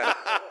 Yeah.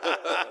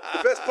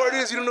 The best part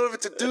is you don't know if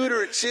it's a dude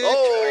or a chick.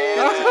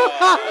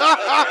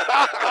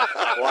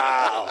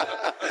 Wow.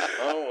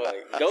 Oh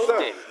my.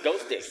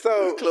 Ghosting.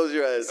 So close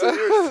your eyes.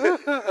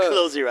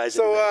 Close your eyes.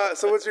 So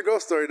what's your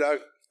ghost story, dog?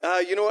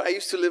 You know what? I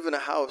used to live in a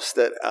house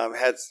that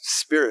had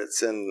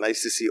spirits, and I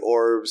used to see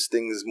orbs,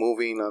 things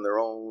moving on their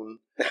own.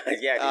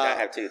 Yeah, dude, I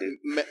have too, dude.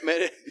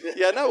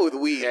 Yeah, not with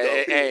weed.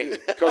 Hey,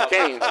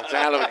 cocaine. It's a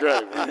hell of a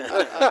drug.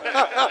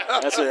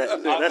 That's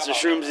a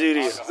shroom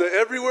studio. So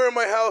everywhere in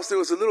my house, there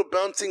was a little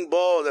bouncing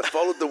ball that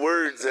followed the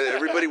words that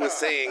everybody was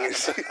saying.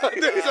 Remember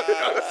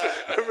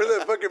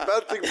that fucking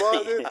bouncing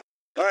ball, dude?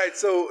 All right,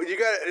 so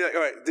all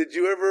right, did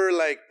you ever,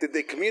 did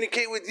they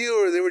communicate with you,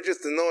 or they were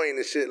just annoying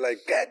and shit?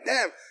 Like,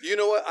 goddamn. You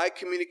know what? I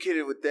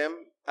communicated with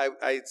them.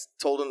 I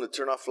told them to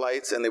turn off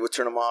lights, and they would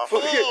turn them off.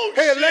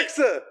 Hey,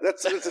 Alexa! That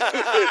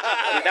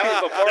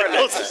was before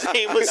Alexa. His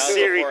name was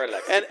Siri.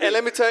 And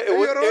let me tell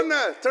you,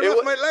 turn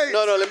off my lights.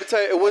 No, let me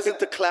tell you, it wasn't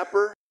the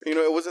clapper.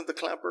 It wasn't the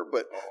clapper,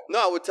 but no,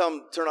 I would tell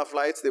them to turn off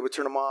lights. They would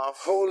turn them off.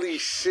 Holy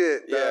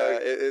shit! Yeah,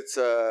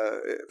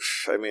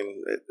 I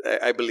mean,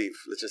 I believe.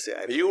 Let's just say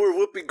I believe. You were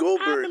Whoopi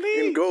Goldberg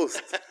in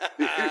Ghost.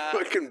 You're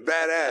fucking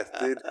badass,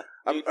 dude.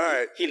 All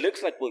right. He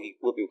looks like Whoopi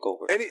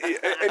Goldberg.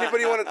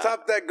 Anybody want to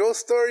top that ghost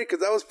story? Because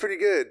that was pretty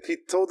good. He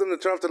told them to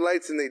turn off the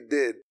lights, and they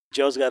did.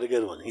 Joe's got a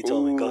good one. He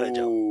told me. Go ahead,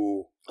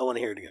 Joe. I want to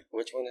hear it again.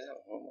 Which one is that?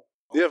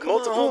 You have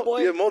multiple?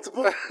 You have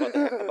multiple? About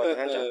the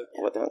hand job?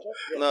 What the hand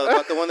job? No,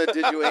 about the one that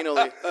did you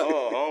anally.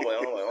 Oh,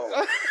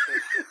 homeboy.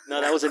 No,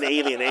 that was an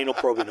alien anal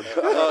probing him.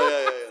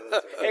 Oh, yeah.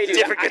 Hey, dude,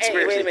 Different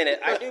conspiracy. wait a minute.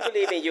 I do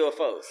believe in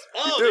UFOs.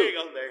 Oh, do. there you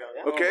go. There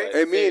you go. Okay.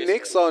 Hey, me and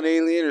Nick saw an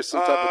alien or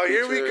some type of Oh, creature.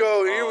 here we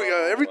go. Here we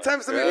go. Every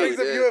time somebody Yeah, brings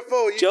up we did.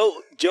 UFO,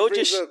 Joe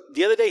brings just up-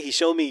 the other day he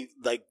showed me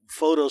like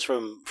photos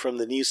from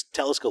the new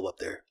telescope up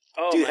there.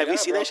 Oh, Dude, my have you God,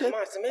 seen bro. that shit? Come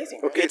on, it's amazing.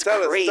 Bro. Okay, It's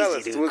tell crazy,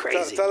 us, dude, Well,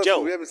 crazy. Tell us,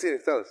 Joe. we haven't seen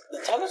it. Tell us. The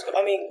telescope.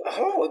 I mean,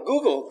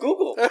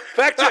 Google.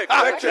 Fact check.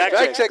 Fact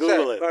check.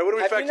 Google All it. right, what are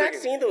we Have you fact not checking?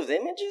 seen those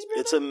images, bro?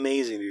 It's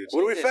amazing, dude.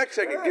 What are we Jesus fact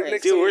checking? Give Christ.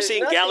 Nick Dude, some- we're There's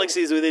seeing nothing.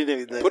 galaxies within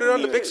the Put it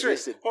on the even big screen.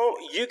 existed. Oh,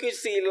 you could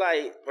see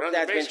light Put on the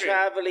that's big been screen.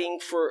 traveling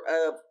for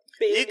a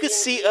billion You could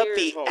see up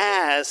the years, homie.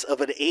 ass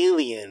of an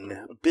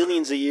alien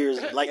billions of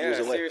years, light Yeah, years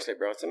away. seriously,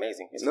 bro. It's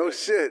amazing. It's No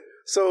amazing. shit.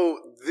 So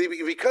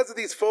because of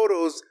these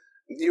photos,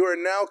 you are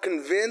now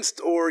convinced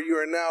or you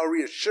are now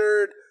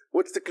reassured.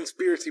 What's the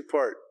conspiracy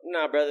part?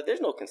 Nah, brother. There's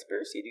no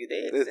conspiracy, dude.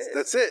 They exist.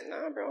 That's it.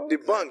 Nah, bro.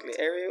 Debunked. Exactly.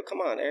 Area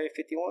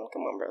 51.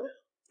 Come on, brother.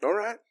 All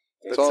right.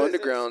 It's all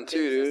underground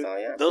too,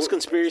 dude. Those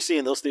conspiracy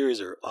and those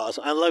theories are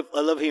awesome. I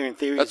love hearing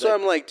theories. That's why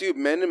I'm like, dude,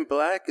 Men in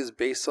Black is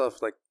based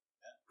off like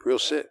real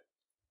shit.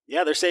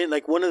 Yeah, they're saying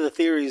like one of the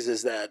theories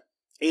is that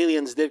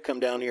aliens did come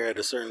down here at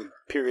a certain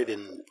period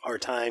in our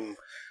time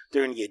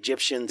during the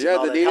Egyptians. and Yeah,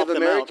 all the that, helped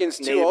Native them out. Americans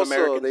too. Native Also,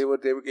 Americans.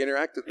 they would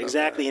interact with them.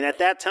 Exactly, and at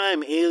that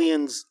time,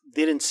 aliens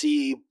didn't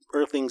see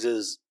Earthlings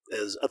as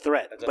a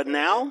threat, but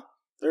now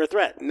they're a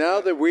threat.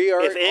 Now that we are,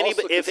 If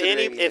also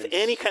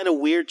any kind of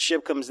weird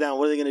ship comes down,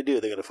 what are they going to do?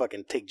 They're going to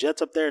fucking take jets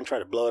up there and try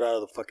to blow it out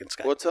of the fucking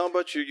sky. Well, tell them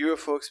about your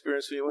UFO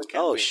experience when you went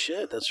camping. Oh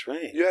shit, that's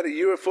right. You had a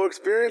UFO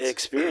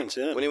experience?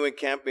 Yeah. When he went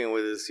camping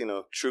with his,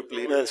 troop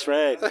leader. That's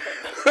right.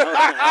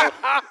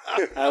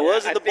 I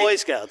was in the Boy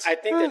Scouts. I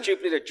think the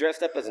troop leader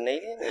dressed up as an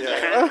alien. Was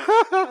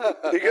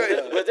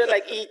it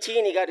like E.T.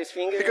 and he got his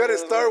finger? He got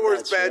his Star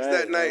Wars badge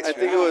that night. I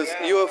think it was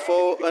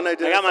UFO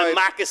unidentified. I got my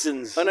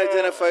moccasins.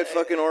 Unidentified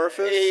fucking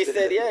orifice. He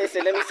said,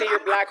 let me see your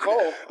black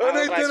hole. I was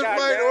like, Unidentified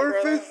 "God damn,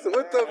 orifice?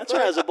 What the That's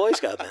right. I was a Boy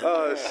Scout, man.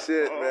 Oh,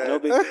 shit, man. No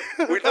big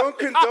deal. We don't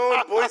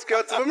condone Boy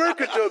Scouts of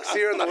America jokes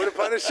here on the Wood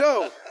Upon the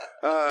Show.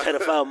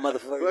 Pedophile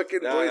motherfucker. Fucking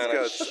Boy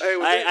Scouts. Hey,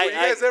 were I you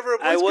guys ever a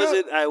Boy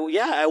Scout? I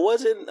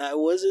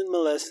wasn't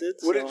molested.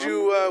 What so did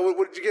you?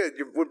 What did you get?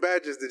 What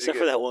badges did you Except get?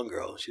 for that one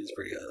girl, she was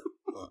pretty good.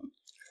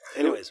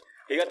 Anyways,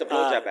 He got the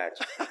blowjob badge.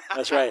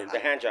 that's right. The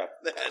hand job.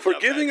 For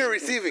giving or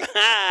receiving?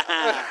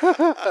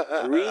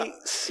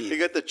 Receive. He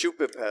got the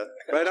Chupit pad.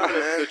 Right on,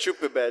 man. The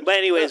Chupit badge. But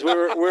anyways,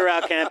 we're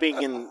out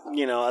camping in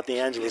at the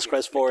Angeles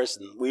Crest Forest,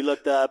 and we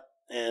looked up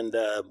and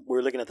we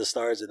were looking at the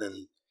stars, and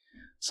then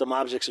some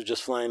objects are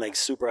just flying like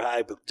super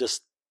high, but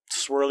just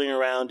swirling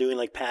around, doing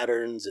like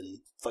patterns, and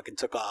fucking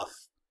took off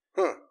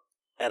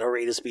at a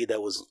rate of speed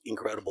that was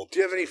incredible. Do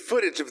you have any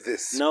footage of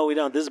this? No, we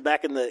don't. This is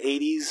back in the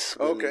 80s.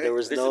 when Okay. There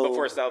was This no is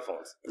before cell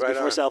phones. This is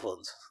before cell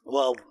phones.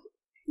 Well,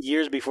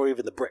 years before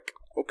even the brick.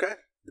 Okay.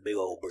 The big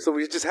old brick. So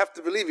we just have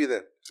to believe you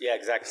then. Yeah,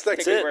 exactly. It's like,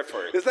 Take his word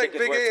for it. It's like Take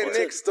his Big word A and for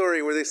it. Nick's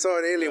story where they saw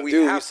an alien. We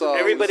Dude, have we saw- to.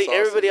 everybody saw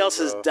everybody something, else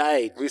has bro.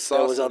 died. We saw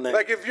that was on there.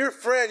 Like if your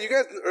friend, you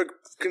guys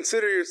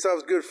consider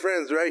yourselves good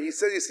friends, right? He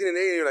said you seen an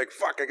alien. You're like,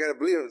 fuck, I gotta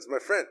believe him. It's my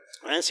friend.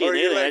 I didn't see Or an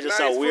you're alien. like, I just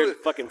nah, saw he's weird full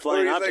of- fucking or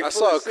flying he's objects. like, I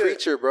saw a full of shit.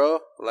 creature, bro.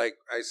 Like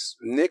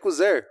Nick was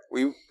there.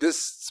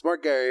 This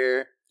smart guy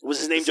here. Was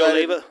his name Joe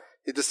Leva?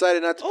 He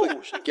decided not to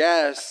put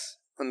gas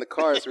on the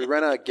car, so we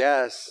ran out of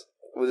gas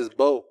with his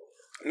boat.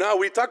 No,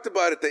 we talked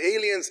about it. The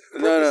aliens.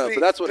 No,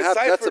 but that's what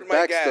happened. That's a deciphered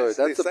my gas. backstory. That's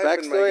They a siphoned my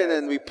backstory. And gas.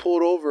 then we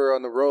pulled over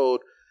on the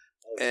road,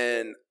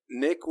 and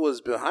Nick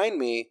was behind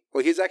me.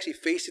 Well, he's actually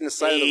facing the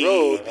side of the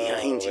road.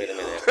 behind you. Wait a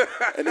minute.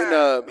 And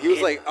then he was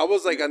like, I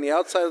was like on the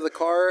outside of the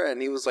car,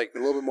 and he was like a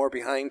little bit more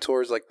behind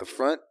towards like the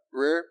front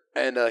rear.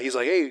 And he's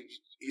like, hey,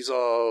 he's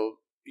all,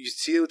 you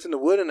see what's in the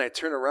wood? And I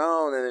turn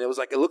around, and it was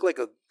like, it looked like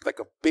a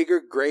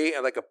bigger gray,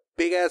 like a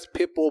big ass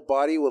pit bull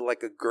body with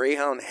like a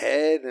greyhound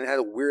head, and it had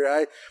a weird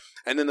eye.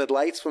 And then the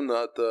lights from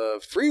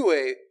the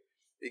freeway,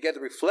 you get the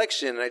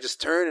reflection, and I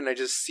just turn and I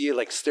just see it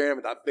like staring at me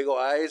with that big old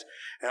eyes.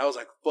 And I was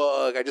like,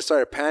 fuck. I just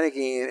started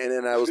panicking. And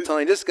then I was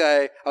telling this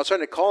guy, I was trying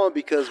to call him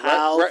because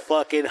How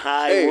fucking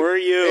high were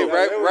you?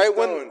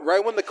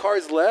 right when the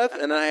cars left,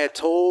 and I had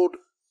told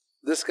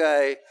this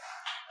guy,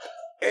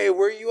 hey,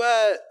 where you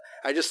at?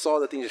 I just saw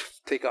the thing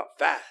just take off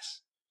fast.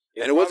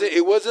 And it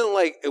wasn't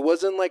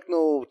like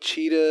no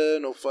cheetah,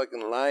 no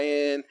fucking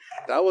lion.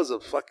 That was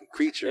a fucking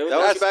creature. That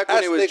was back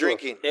when he was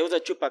drinking. It was a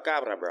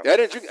chupacabra, bro. Yeah, I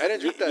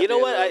didn't drink that. You know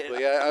day, what? though,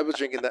 but yeah, I was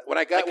drinking that. When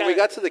we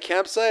got to the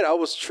campsite, I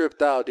was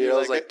tripped out, dude. You're I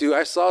was like, like, dude,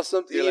 I saw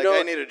something. You're You like, know,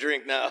 I need a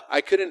drink now. I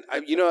couldn't.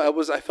 I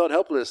felt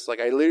helpless. Like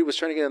I literally was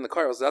trying to get in the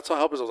car. That's how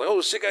helpless I was. Like,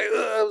 oh shit,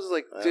 I was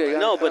like, dude,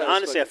 No, but that was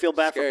honestly, I fucking feel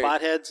bad scary. for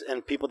potheads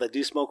and people that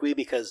do smoke weed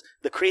because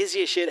the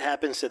craziest shit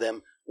happens to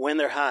them when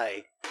they're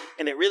high.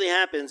 And it really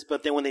happens,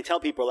 but then when they tell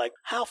people, like,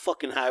 how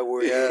fucking high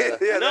were you? Yeah.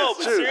 Yeah, No, that's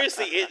but true.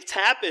 seriously, it's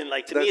happened.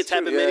 Like, to me, That's it's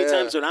happened true. many Yeah,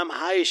 times yeah. when I'm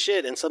high as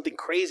shit and something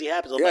crazy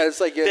happens. I'm Yeah, it's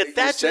like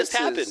that just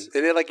happened.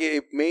 and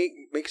it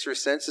makes your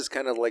senses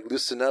kind of like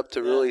loosen up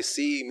to really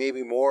see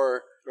maybe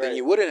more than Right.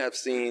 you wouldn't have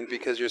seen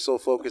because you're so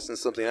focused on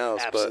something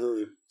else.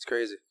 Absolutely. But it's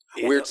crazy.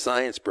 Weird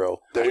science, bro.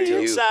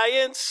 Weird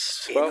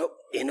science. Well,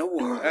 in a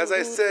world. As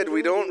I said,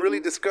 we don't really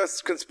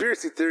discuss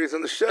conspiracy theories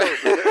on the show.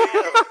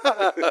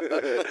 But there you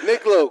go.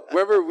 Nick Lowe,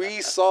 remember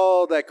we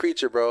saw that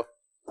creature, bro?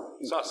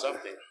 Saw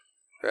something.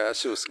 Yeah, that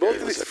shit was scary.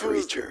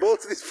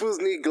 Both of these fools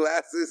need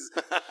glasses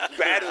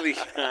badly,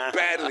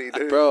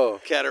 dude. Bro.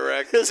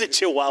 Cataract. It was a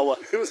chihuahua.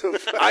 It was a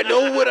I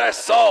know what I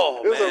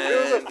saw, It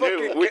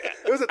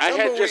was a I had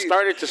tumbleweed. just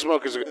started to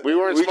smoke because we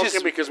weren't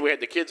smoking because we had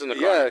the kids in the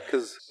car. Yeah,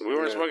 because We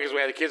weren't smoking because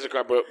we had the kids in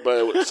the car,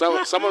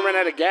 but someone ran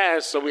out of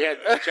gas, so we had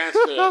a chance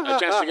to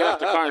get off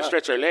the car and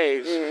stretch our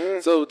legs.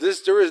 So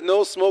there was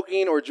no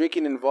smoking or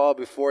drinking involved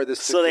before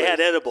this. So they had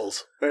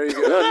edibles. There you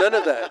go. No, none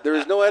of that. There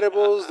was no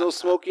edibles, no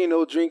smoking,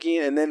 no drinking,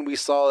 and then we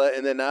saw that,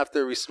 and then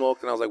after we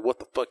smoked, and I was like, "What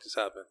the fuck just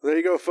happened?" There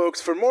you go, folks.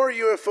 For more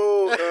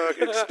UFO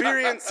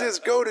experiences,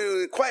 go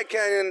to Quiet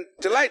Canyon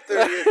July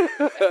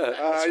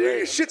 30th.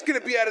 Your shit's going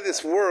to be out of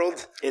this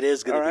world. It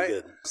is going to be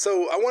good.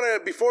 So I want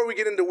to, before we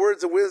get into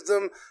words of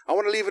wisdom, I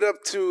want to leave it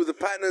up to the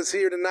partners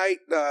here tonight.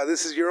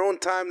 This is your own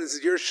time. This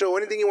is your show.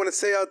 Anything you want to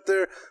say out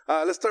there?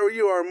 Let's start with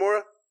you,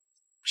 Armora.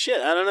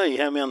 Shit, I don't know. You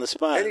have me on the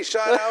spot. Any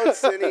shout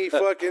outs? any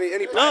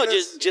No,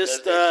 partners?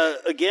 just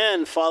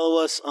again,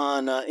 follow us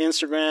on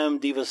Instagram,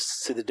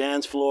 Divas to the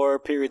Dance Floor,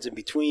 periods in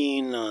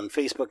between, on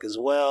Facebook as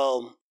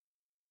well.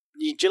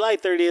 July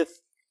 30th,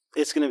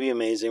 it's going to be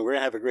amazing. We're going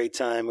to have a great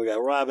time. We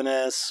got Robin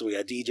S., we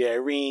got DJ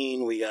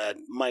Irene, we got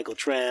Michael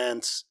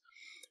Trance,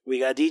 we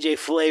got DJ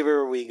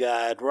Flavor, we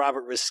got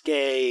Robert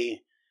Risque,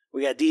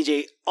 we got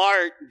DJ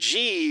Art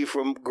G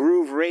from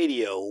Groove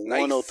Radio,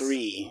 Nice.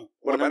 103,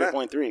 What about that?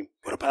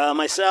 100.3.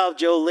 Myself,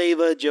 Joe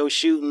Leva, Joe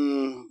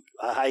Shootin',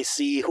 High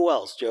C. Who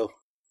else, Joe?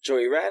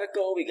 Joey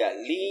Radical, we got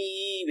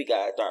Lee, we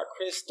got Dark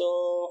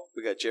Crystal,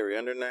 We got Jerry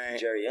Undernight.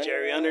 Jerry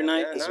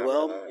Undernight as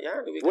well.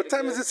 What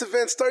time is this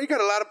event start? You got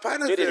a lot of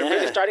partners Dude, there,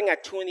 it's man. starting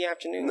at 2 in the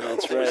afternoon.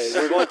 That's right.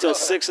 We're going till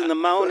 6 in the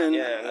morning.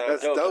 Yeah, no,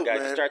 That's joke, dope, guys.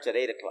 man. It starts at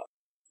 8 o'clock.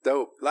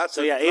 Dope. Lots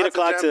So of, yeah, 8 lots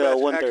o'clock of to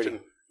jam-packed 1:30. action.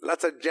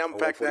 Lots of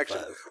jam-packed action.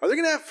 1:45. Are they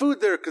going to have food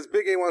there? Because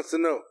Big A wants to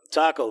know.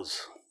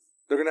 Tacos.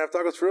 They're going to have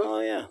tacos for real? Oh,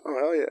 yeah. Oh,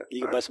 hell yeah.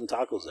 You can All buy right. some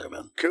tacos there,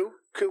 man. Cool.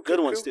 Good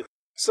ones, too.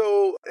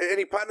 So,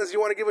 any partners you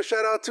want to give a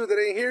shout out to that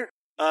ain't here?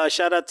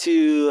 Shout out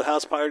to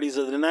House Parties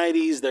of the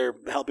 90s. They're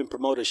helping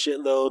promote a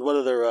shitload. What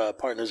other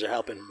partners are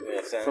helping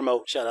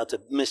promote? Shout out to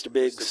Mr.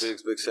 Biggs. Mr.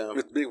 Biggs, Big Sam.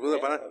 Mr. Big, what's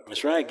up, partner?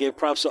 That's right. Give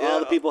props to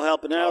all the people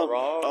helping out.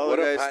 All What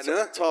the up, guys,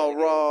 partner? Tall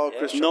Raw,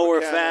 Christian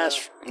Nowhere McKenna,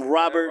 Fast.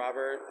 Robert.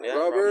 Robert. He's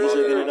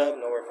looking it up.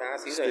 Nowhere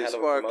Fast. He's a Steve hell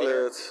of a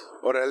promoter.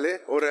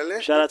 Sparklets.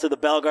 Orale. Shout out to the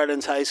Bell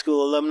Gardens High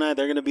School alumni.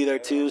 They're going to be there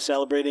too,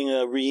 celebrating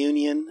a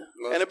reunion.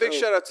 And a big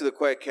shout out to the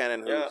Quiet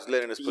Cannon who's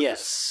letting us put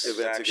Yes. this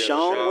event together.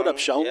 Sean, what up,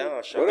 Sean?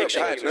 Yeah, Sean. What Big up,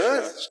 shout out to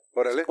partners?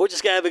 Orale. We're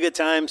just going to have a good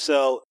time.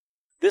 So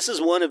this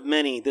is one of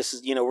many. This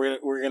is,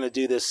 we're going to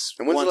do this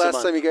And when's once the a last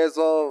month. time you guys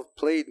all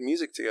played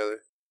music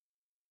together?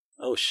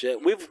 Oh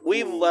shit. We've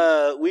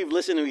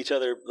listened to each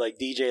other like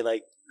DJ,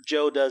 like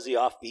Joe does the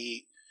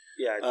offbeat.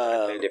 Yeah,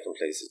 I play different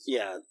places.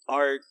 Yeah.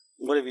 Art,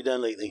 what have you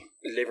done lately?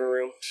 Living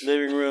room,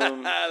 Living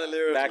room. The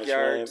lyrics.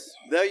 backyards.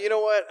 No, you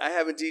know what? I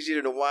haven't DJ'd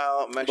in a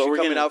while. I'm we're actually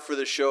coming gonna- out for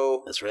the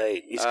show. That's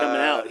right. He's coming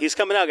out. He's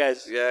coming out,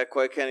 guys. Yeah,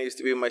 Quiet Cannon used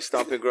to be my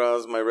stomping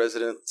grounds, my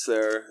residence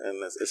there,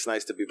 and it's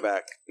nice to be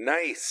back.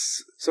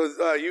 Nice. So,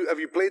 have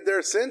you played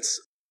there since?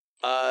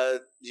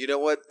 You know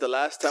what? The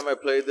last time I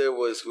played there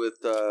was with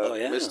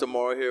yeah. Mr.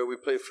 Moore here. We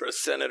played for a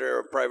senator,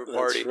 a private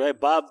party. That's right.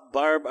 Barb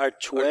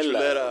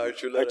Archuleta.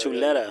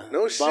 Archuleta.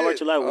 No Bob shit.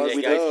 Archuleta.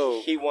 We Guys,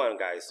 did. he won,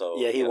 guys. So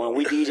Yeah, he won.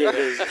 We DJ'd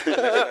his.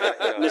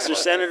 Mr.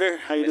 Senator,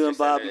 how you Mr. doing,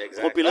 Bob? Senator,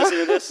 exactly. Hope you're listening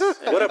to this.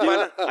 What up,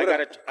 man? I got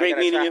a Great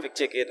meeting you. traffic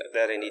ticket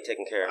that I need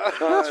taken care of.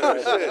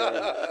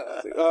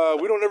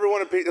 We don't ever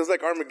want to pay. It's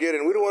like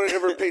Armageddon. We don't want to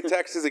ever pay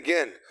taxes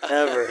again.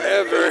 Ever.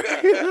 And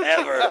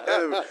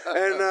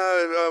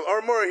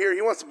Armora here,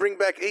 he wants to bring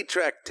back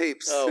 8-track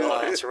tapes. Oh,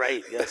 that's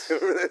right. Yes.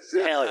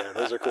 Hell yeah,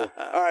 those are cool.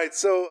 All right,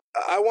 so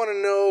I want to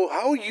know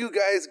how you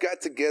guys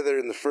got together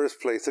in the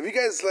first place. Have you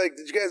guys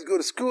did you guys go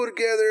to school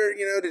together?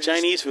 Did you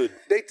Chinese food.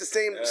 date the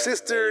same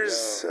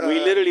sisters? We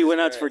literally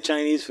went out for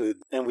Chinese food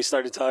and we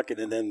started talking,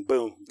 and then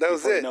boom. That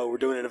was Before you it. know, we're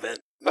doing an event.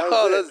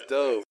 That's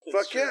dope.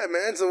 Fuck yeah,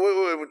 man.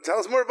 So tell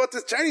us more about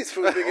this Chinese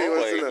food. Big A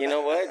wants to know. You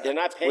know what? They're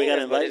not paying We got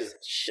us, but invited.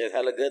 it's shit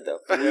hella good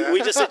though.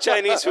 We just said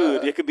Chinese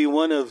food. It could be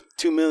one of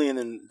 2 million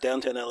in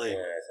downtown LA.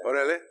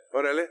 Orale.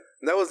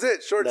 That was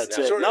it. Short. That's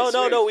short it.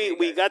 and No. sweet.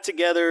 We got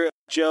together.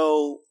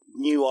 Joe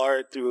knew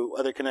Art through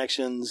other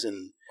connections,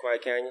 and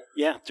Quiet Canyon.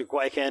 yeah, through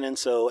Quiet Canyon.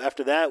 So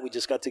after that, we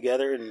just got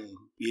together, and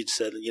you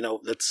said,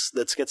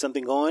 let's get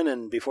something going.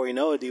 And before you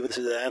know it, Divas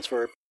to the Dance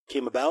Floor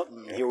came about,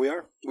 and here we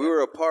are. We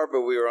were apart,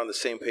 but we were on the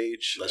same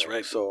page. That's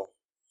right. So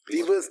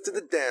Divas to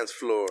the dance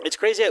floor. It's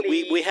crazy that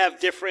we have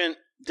different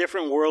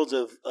worlds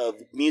of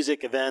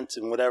music events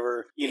and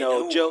whatever.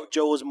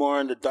 Joe was more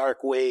on the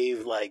dark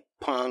wave, like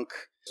punk,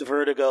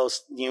 Vertigo,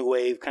 new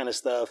wave kind of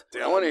stuff.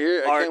 Dude, I want to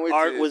hear it. I can't wait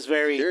Art to was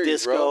very hear you,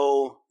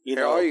 disco. bro.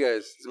 How are you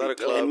guys? a lot of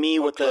club, and me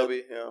more with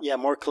clubby,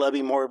 more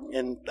clubby,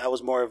 and I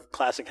was more of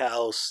classic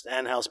house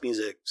and house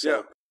music.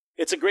 So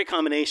it's a great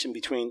combination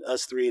between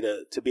us three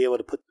to be able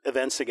to put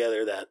events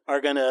together that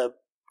are going to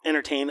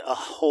entertain a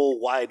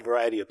whole wide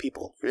variety of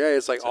people. Yeah,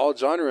 it's like all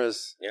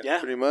genres. Yeah,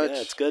 pretty much.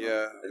 Yeah, it's good.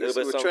 Yeah,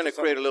 we're trying to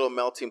create a little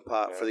melting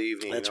pot for the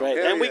evening. That's you know?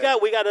 right. And we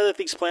got other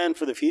things planned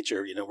for the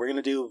future. You know, we're going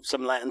to do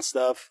some Latin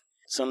stuff.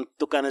 Some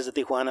Tucanes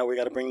de Tijuana, we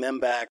got to bring them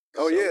back.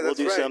 Oh, so yeah, that's we'll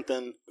do right.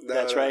 something.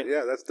 That's right.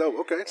 Yeah, that's dope.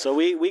 Okay. So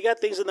we got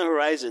things in the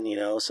horizon, you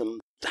know, some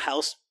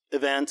house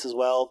events as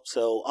well.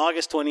 So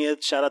August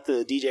 20th, shout out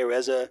to DJ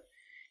Reza.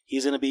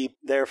 He's going to be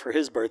there for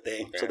his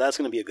birthday. So that's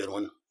going to be a good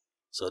one.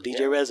 So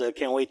DJ Reza,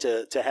 can't wait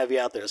to have you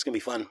out there. It's going to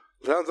be fun.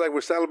 Sounds like we're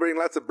celebrating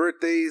lots of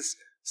birthdays.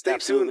 Stay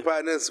tuned,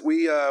 partners.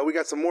 We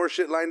got some more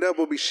shit lined up.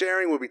 We'll be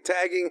sharing. We'll be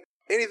tagging.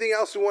 Anything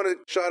else you want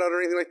to shout out or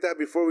anything like that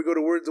before we go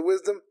to Words of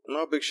Wisdom?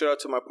 No, big shout out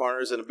to my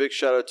partners and a big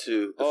shout out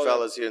to the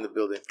fellas here in the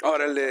building.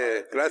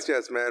 Órale.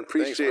 Gracias, man.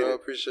 Appreciate it.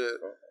 Appreciate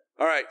it.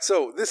 All right,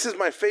 so this is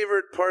my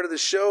favorite part of the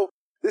show.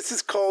 This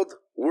is called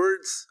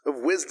Words of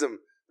Wisdom.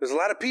 There's a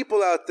lot of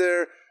people out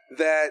there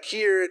that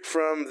hear it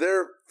from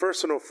their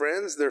personal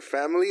friends, their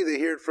family. They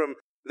hear it from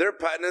their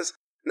partners.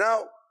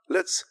 Now,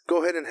 let's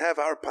go ahead and have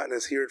our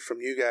partners hear it from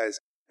you guys.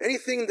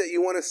 Anything that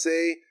you want to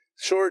say,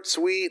 short,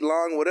 sweet,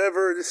 long,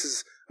 whatever. This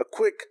is a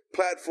quick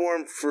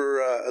platform for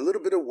a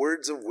little bit of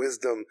words of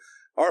wisdom.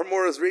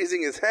 Armora's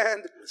raising his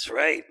hand. That's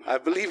right. I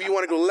believe you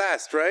want to go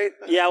last, right?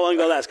 Yeah, I want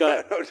to go last. Go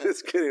ahead. No,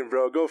 just kidding,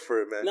 bro. Go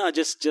for it, man. No,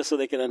 just so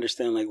they can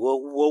understand like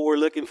what we're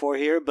looking for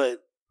here. But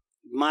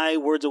my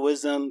words of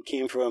wisdom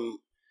came from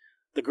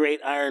the great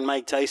Iron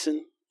Mike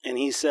Tyson, and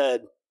he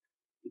said,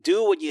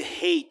 "Do what you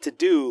hate to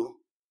do,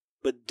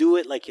 but do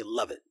it like you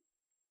love it."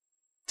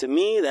 To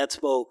me, that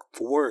spoke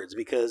words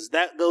because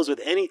that goes with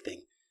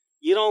anything.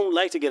 You don't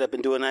like to get up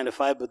and do a 9 to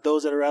 5, but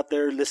those that are out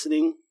there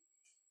listening,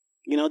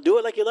 you know, do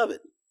it like you love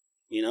it.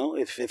 You know,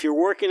 if you're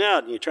working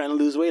out and you're trying to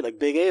lose weight like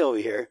Big A over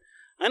here,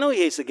 I know he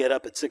hates to get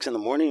up at 6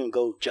 a.m. and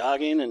go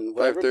jogging and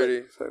whatever.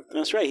 5:30.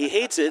 That's right. He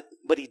hates it,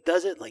 but he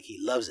does it like he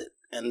loves it.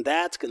 And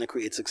that's going to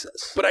create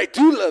success. But I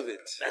do love it.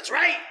 That's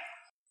right.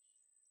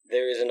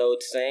 There is an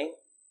old saying,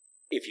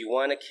 if you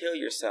want to kill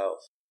yourself,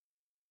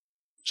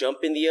 jump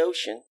in the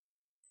ocean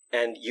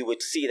and you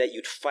would see that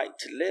you'd fight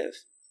to live.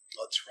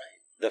 That's right.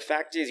 The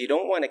fact is, you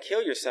don't want to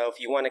kill yourself.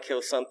 You want to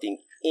kill something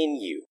in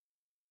you.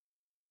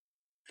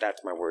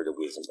 That's my word of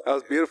wisdom. That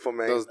was beautiful,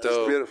 man. That was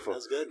dope. Beautiful. That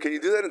was good. Can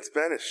you do that in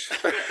Spanish?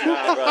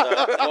 Nah,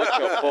 brother.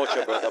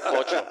 Pocho, brother.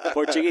 Pocho.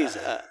 Portuguese.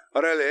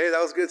 Órale, hey,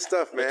 that was good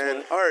stuff,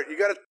 man. Art, you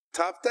got to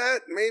top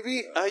that,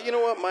 maybe? You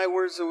know what? My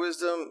words of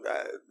wisdom,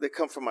 they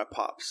come from my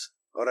pops.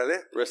 Órale.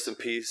 Rest in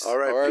peace.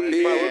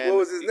 R.I.P. What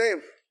was his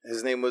name?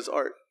 His name was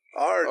Art.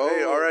 Art.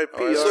 Hey,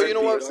 R.I.P. So you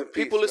know what? Rest in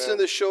People peace, listen man.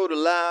 to the show to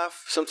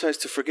laugh, sometimes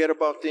to forget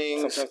about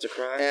things. Sometimes to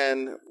cry.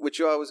 And what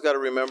you always got to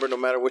remember, no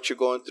matter what you're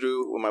going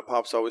through, what my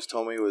pops always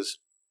told me was,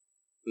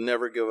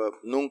 never give up.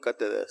 Nunca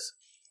te des.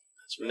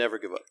 Never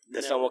give up.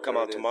 The sun will come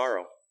out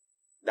tomorrow.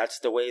 That's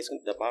the way it's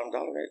the bottom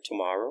dollar, right?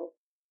 Tomorrow.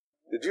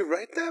 Did you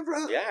write that,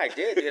 bro? Yeah, I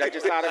did, dude. I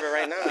just thought of it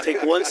right now.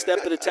 Take one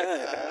step at a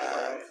time.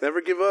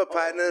 Never give up,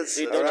 partners.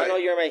 Dude, don't you know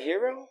you're my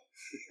hero?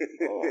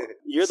 Oh.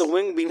 You're the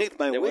wing beneath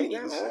my wings.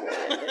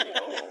 Yeah,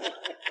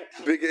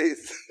 Big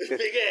A's.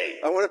 Big A.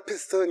 I want to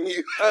piss on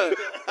you. All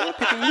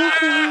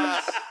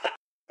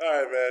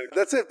right, man.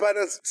 That's it,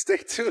 partners. Stay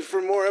tuned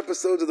for more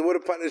episodes of the What a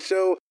Partner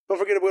Show. Don't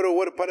forget to go to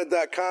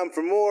whatapartner.com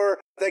for more.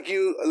 Thank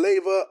you,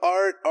 Leva,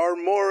 Art,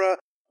 Armora.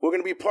 We're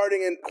going to be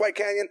partying in White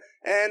Canyon,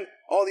 and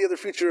all the other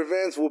future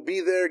events will be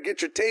there.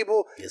 Get your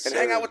table and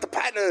hang out with the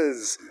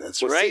partners.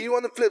 That's we'll right. see you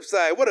on the flip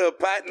side. What up,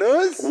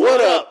 partners?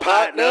 What up,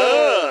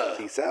 partner?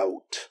 Peace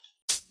out.